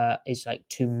Adams being hurt is like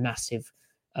two massive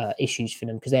issues for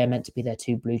them because they are meant to be their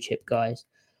two blue chip guys.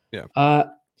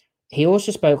 He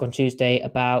also spoke on Tuesday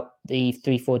about the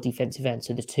 3-4 defensive end.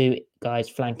 So the two guys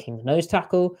flanking the nose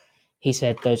tackle. He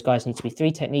said those guys need to be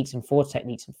 3 techniques and 4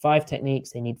 techniques and 5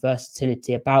 techniques. They need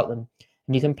versatility about them.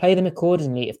 And you can play them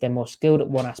accordingly if they're more skilled at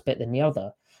one aspect than the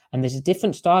other. And there's a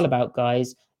different style about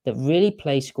guys that really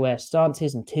play square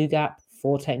stances and 2-gap,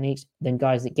 4 techniques, than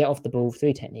guys that get off the ball,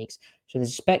 3 techniques. So there's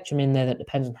a spectrum in there that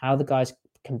depends on how the guys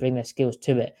can bring their skills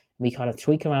to it. We kind of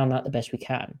tweak around that the best we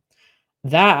can.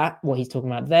 That, what he's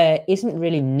talking about there, isn't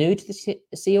really new to the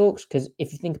Seahawks, because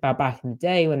if you think about back in the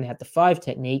day when they had the 5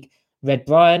 technique, Red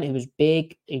Bryant, who was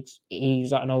big, he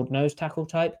was like an old nose tackle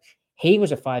type, he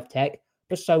was a 5 tech,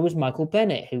 but so was Michael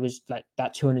Bennett, who was like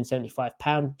that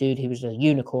 275-pound dude. He was a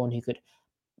unicorn who could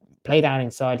play down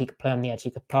inside, he could play on the edge,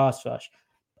 he could pass rush.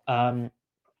 The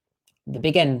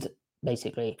big end,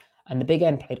 basically. And the big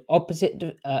end played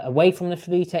opposite, away from the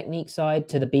 3 technique side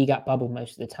to the B-gap bubble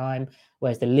most of the time,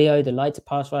 whereas the Leo, the lighter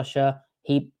pass rusher,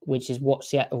 which is what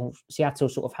Seattle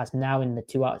sort of has now in the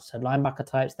 2 outside linebacker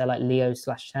types. They're like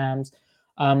Leo/Shams.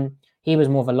 He was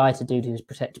more of a lighter dude who was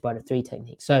protected by the 3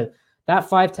 technique. So that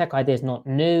 5 tech idea is not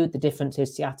new. The difference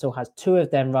is Seattle has 2 of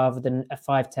them rather than a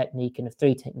 5 technique and a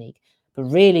 3 technique. But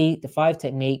really, the 5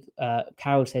 technique,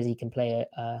 Carroll says he can play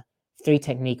a 3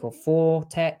 technique or 4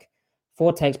 tech.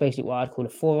 4 tech's basically what I'd call a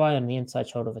 4-eye on the inside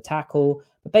shoulder of a tackle.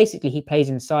 But basically, he plays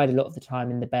inside a lot of the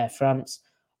time in the bare fronts.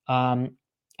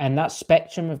 And that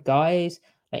spectrum of guys,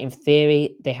 like in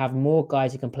theory, they have more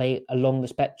guys who can play along the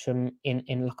spectrum in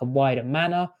like a wider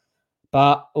manner.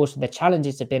 But also the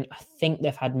challenges have been, I think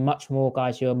they've had much more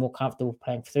guys who are more comfortable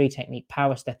playing 3 technique,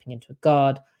 power stepping into a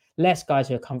guard, less guys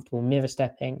who are comfortable mirror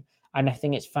stepping. And I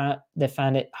think they've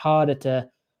found it harder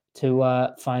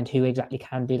to find who exactly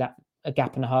can do that, a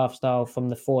gap and a half style from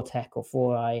the 4 tech or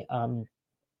 4-eye.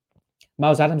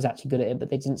 Miles Adams is actually good at it, but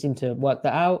they didn't seem to work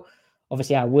that out.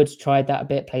 Obviously, Al Woods tried that a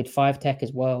bit, played 5 tech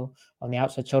as well on the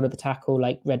outside shoulder of the tackle,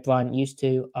 like Red Bryant used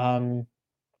to. So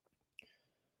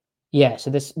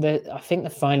I think they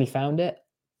finally found it.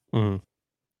 And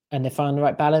they found the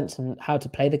right balance and how to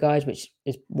play the guys, which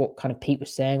is what kind of Pete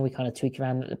was saying. We kind of tweak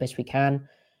around it the best we can.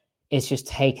 It's just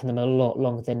taken them a lot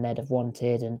longer than they'd have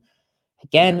wanted. And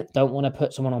again, don't want to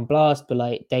put someone on blast, but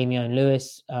like Daviyon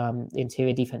Lewis, the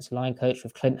interior defensive line coach,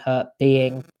 with Clint Hurt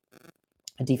being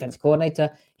a defense coordinator,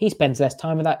 he spends less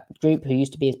time with that group who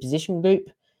used to be his position group.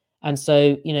 And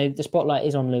so, the spotlight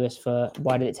is on Lewis for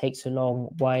why did it take so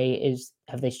long?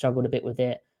 Have they struggled a bit with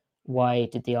it? Why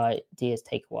did the ideas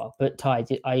take a while? But Ty,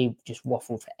 I just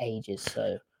waffled for ages,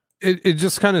 so... It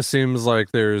just kind of seems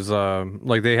like there's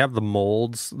like they have the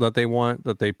molds that they want,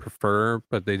 that they prefer,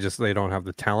 but they don't have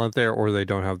the talent there, or they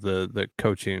don't have the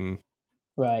coaching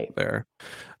Right. there.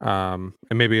 And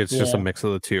maybe it's just a Yeah. mix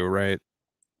of the two, right?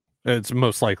 It's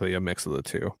most likely a mix of the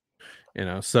two,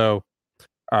 So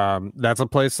that's a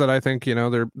place that I think,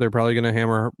 they're probably going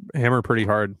to hammer pretty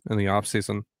hard in the off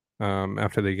season,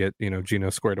 after they get, Gino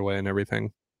squared away and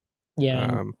everything.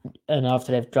 Yeah, and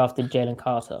after they've drafted Jalen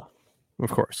Carter. Of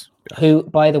course. Yes. Who,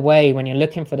 by the way, when you're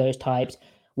looking for those types,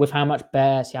 with how much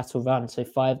bear Seattle runs, so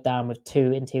 5 down with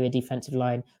 2 interior defensive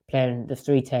line playing the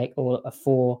 3 tech or a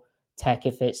 4 tech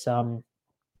if it's the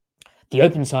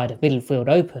open side of middle field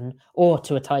open, or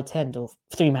to a tight end or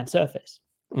 3-man surface.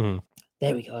 Mm.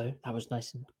 There we go. That was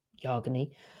nice and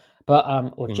jargony, but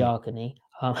jargony,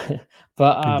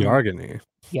 but jargony.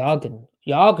 Jargon,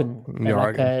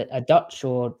 like a Dutch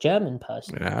or German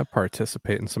person. Yeah, I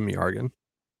participate in some jargon.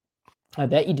 I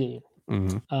bet you do.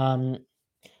 Mm-hmm.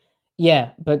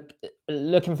 Yeah, but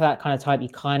looking for that kind of type, you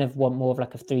kind of want more of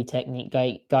like a 3 technique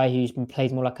guy who's been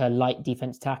plays more like a light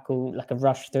defense tackle, like a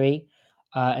rush 3,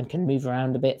 and can move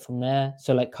around a bit from there.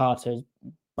 So like Carter is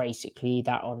basically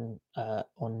that on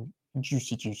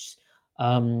Juicy Juice.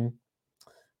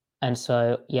 And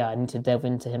so, yeah, I need to delve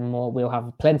into him more. We'll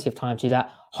have plenty of time to do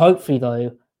that. Hopefully,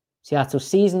 though, Seattle's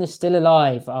season is still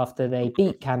alive after they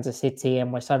beat Kansas City,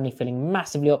 and we're suddenly feeling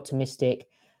massively optimistic.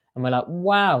 And we're like,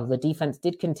 wow, the defense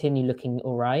did continue looking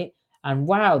all right. And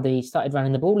wow, they started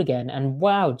running the ball again. And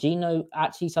wow, Gino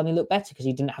actually suddenly looked better because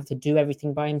he didn't have to do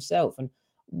everything by himself. And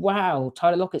wow,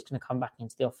 Tyler Lockett's going to come back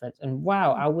into the offense. And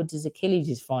wow, Al Woods' Achilles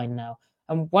is fine now.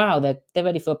 And wow, they're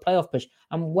ready for a playoff push.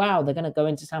 And wow, they're going to go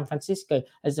into San Francisco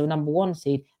as the number 1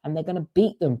 seed, and they're going to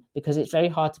beat them because it's very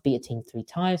hard to beat a team 3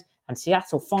 times. And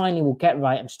Seattle finally will get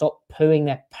right and stop pooing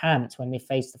their pants when they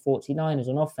face the 49ers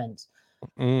on offense.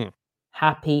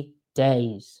 Happy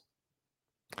days.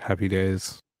 Happy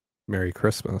days. Merry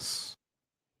Christmas.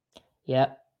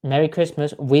 Yeah, Merry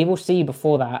Christmas. We will see you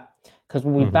before that because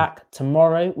we'll be back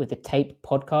tomorrow with the Tape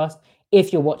podcast.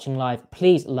 If you're watching live,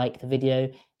 please like the video.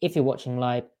 If you're watching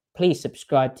live, please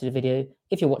subscribe to the video.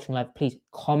 If you're watching live, please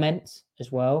comment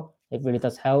as well. It really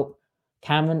does help.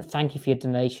 Cameron, thank you for your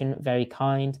donation. Very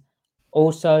kind.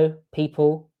 Also,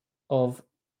 people of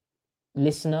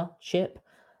listenership,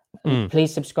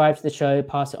 please subscribe to the show,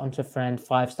 pass it on to a friend.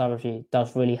 5-star review. It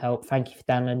does really help. Thank you for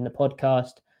downloading the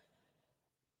podcast.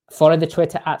 Follow the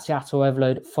Twitter at Seattle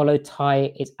Overload. Follow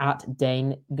Ty. It's at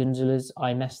Dane Gunzelas.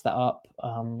 I messed that up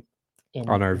on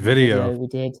our video. We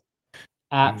did.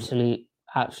 Absolutely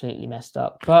messed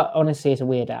up. But honestly, it's a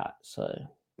weird out. So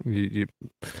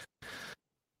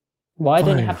why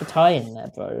don't you have the tie in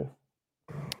there, bro?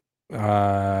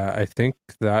 I think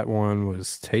that one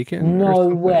was taken. No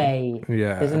way.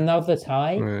 Yeah. There's another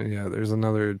tie? Yeah, there's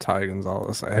another Ty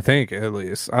Gonzalez. I think, at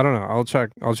least. I don't know. I'll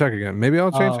check again. Maybe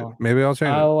I'll change it.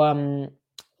 it.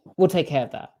 We'll take care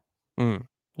of that.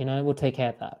 We'll take care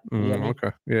of that.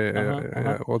 Okay.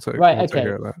 Yeah. We'll take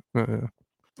care of that. Yeah.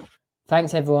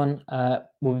 Thanks, everyone.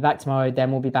 We'll be back tomorrow.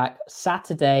 Then we'll be back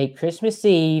Saturday, Christmas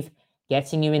Eve,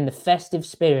 getting you in the festive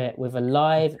spirit with a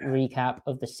live recap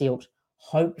of the Seahawks'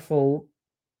 hopeful,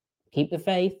 keep the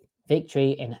faith,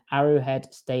 victory in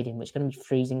Arrowhead Stadium, which is going to be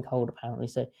freezing cold, apparently.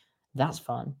 So that's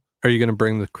fun. Are you going to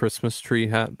bring the Christmas tree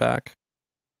hat back?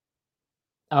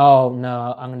 Oh,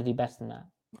 no. I'm going to do better than that.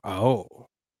 Oh.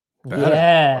 Better.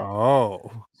 Yeah.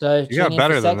 Oh. So you got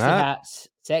better than that? Hats,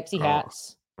 sexy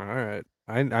hats. All right.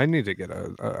 I need to get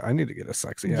a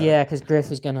sexy hat. Yeah, because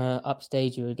Griff is gonna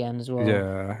upstage you again as well.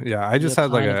 Yeah. I just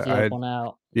had like I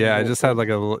just had like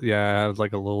a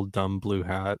little dumb blue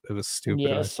hat. It was stupid.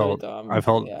 Yeah, I felt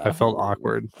awkward. I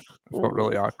felt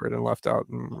really awkward and left out.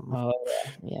 Oh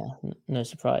yeah, no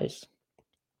surprise.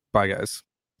 Bye, guys.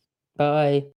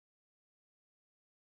 Bye.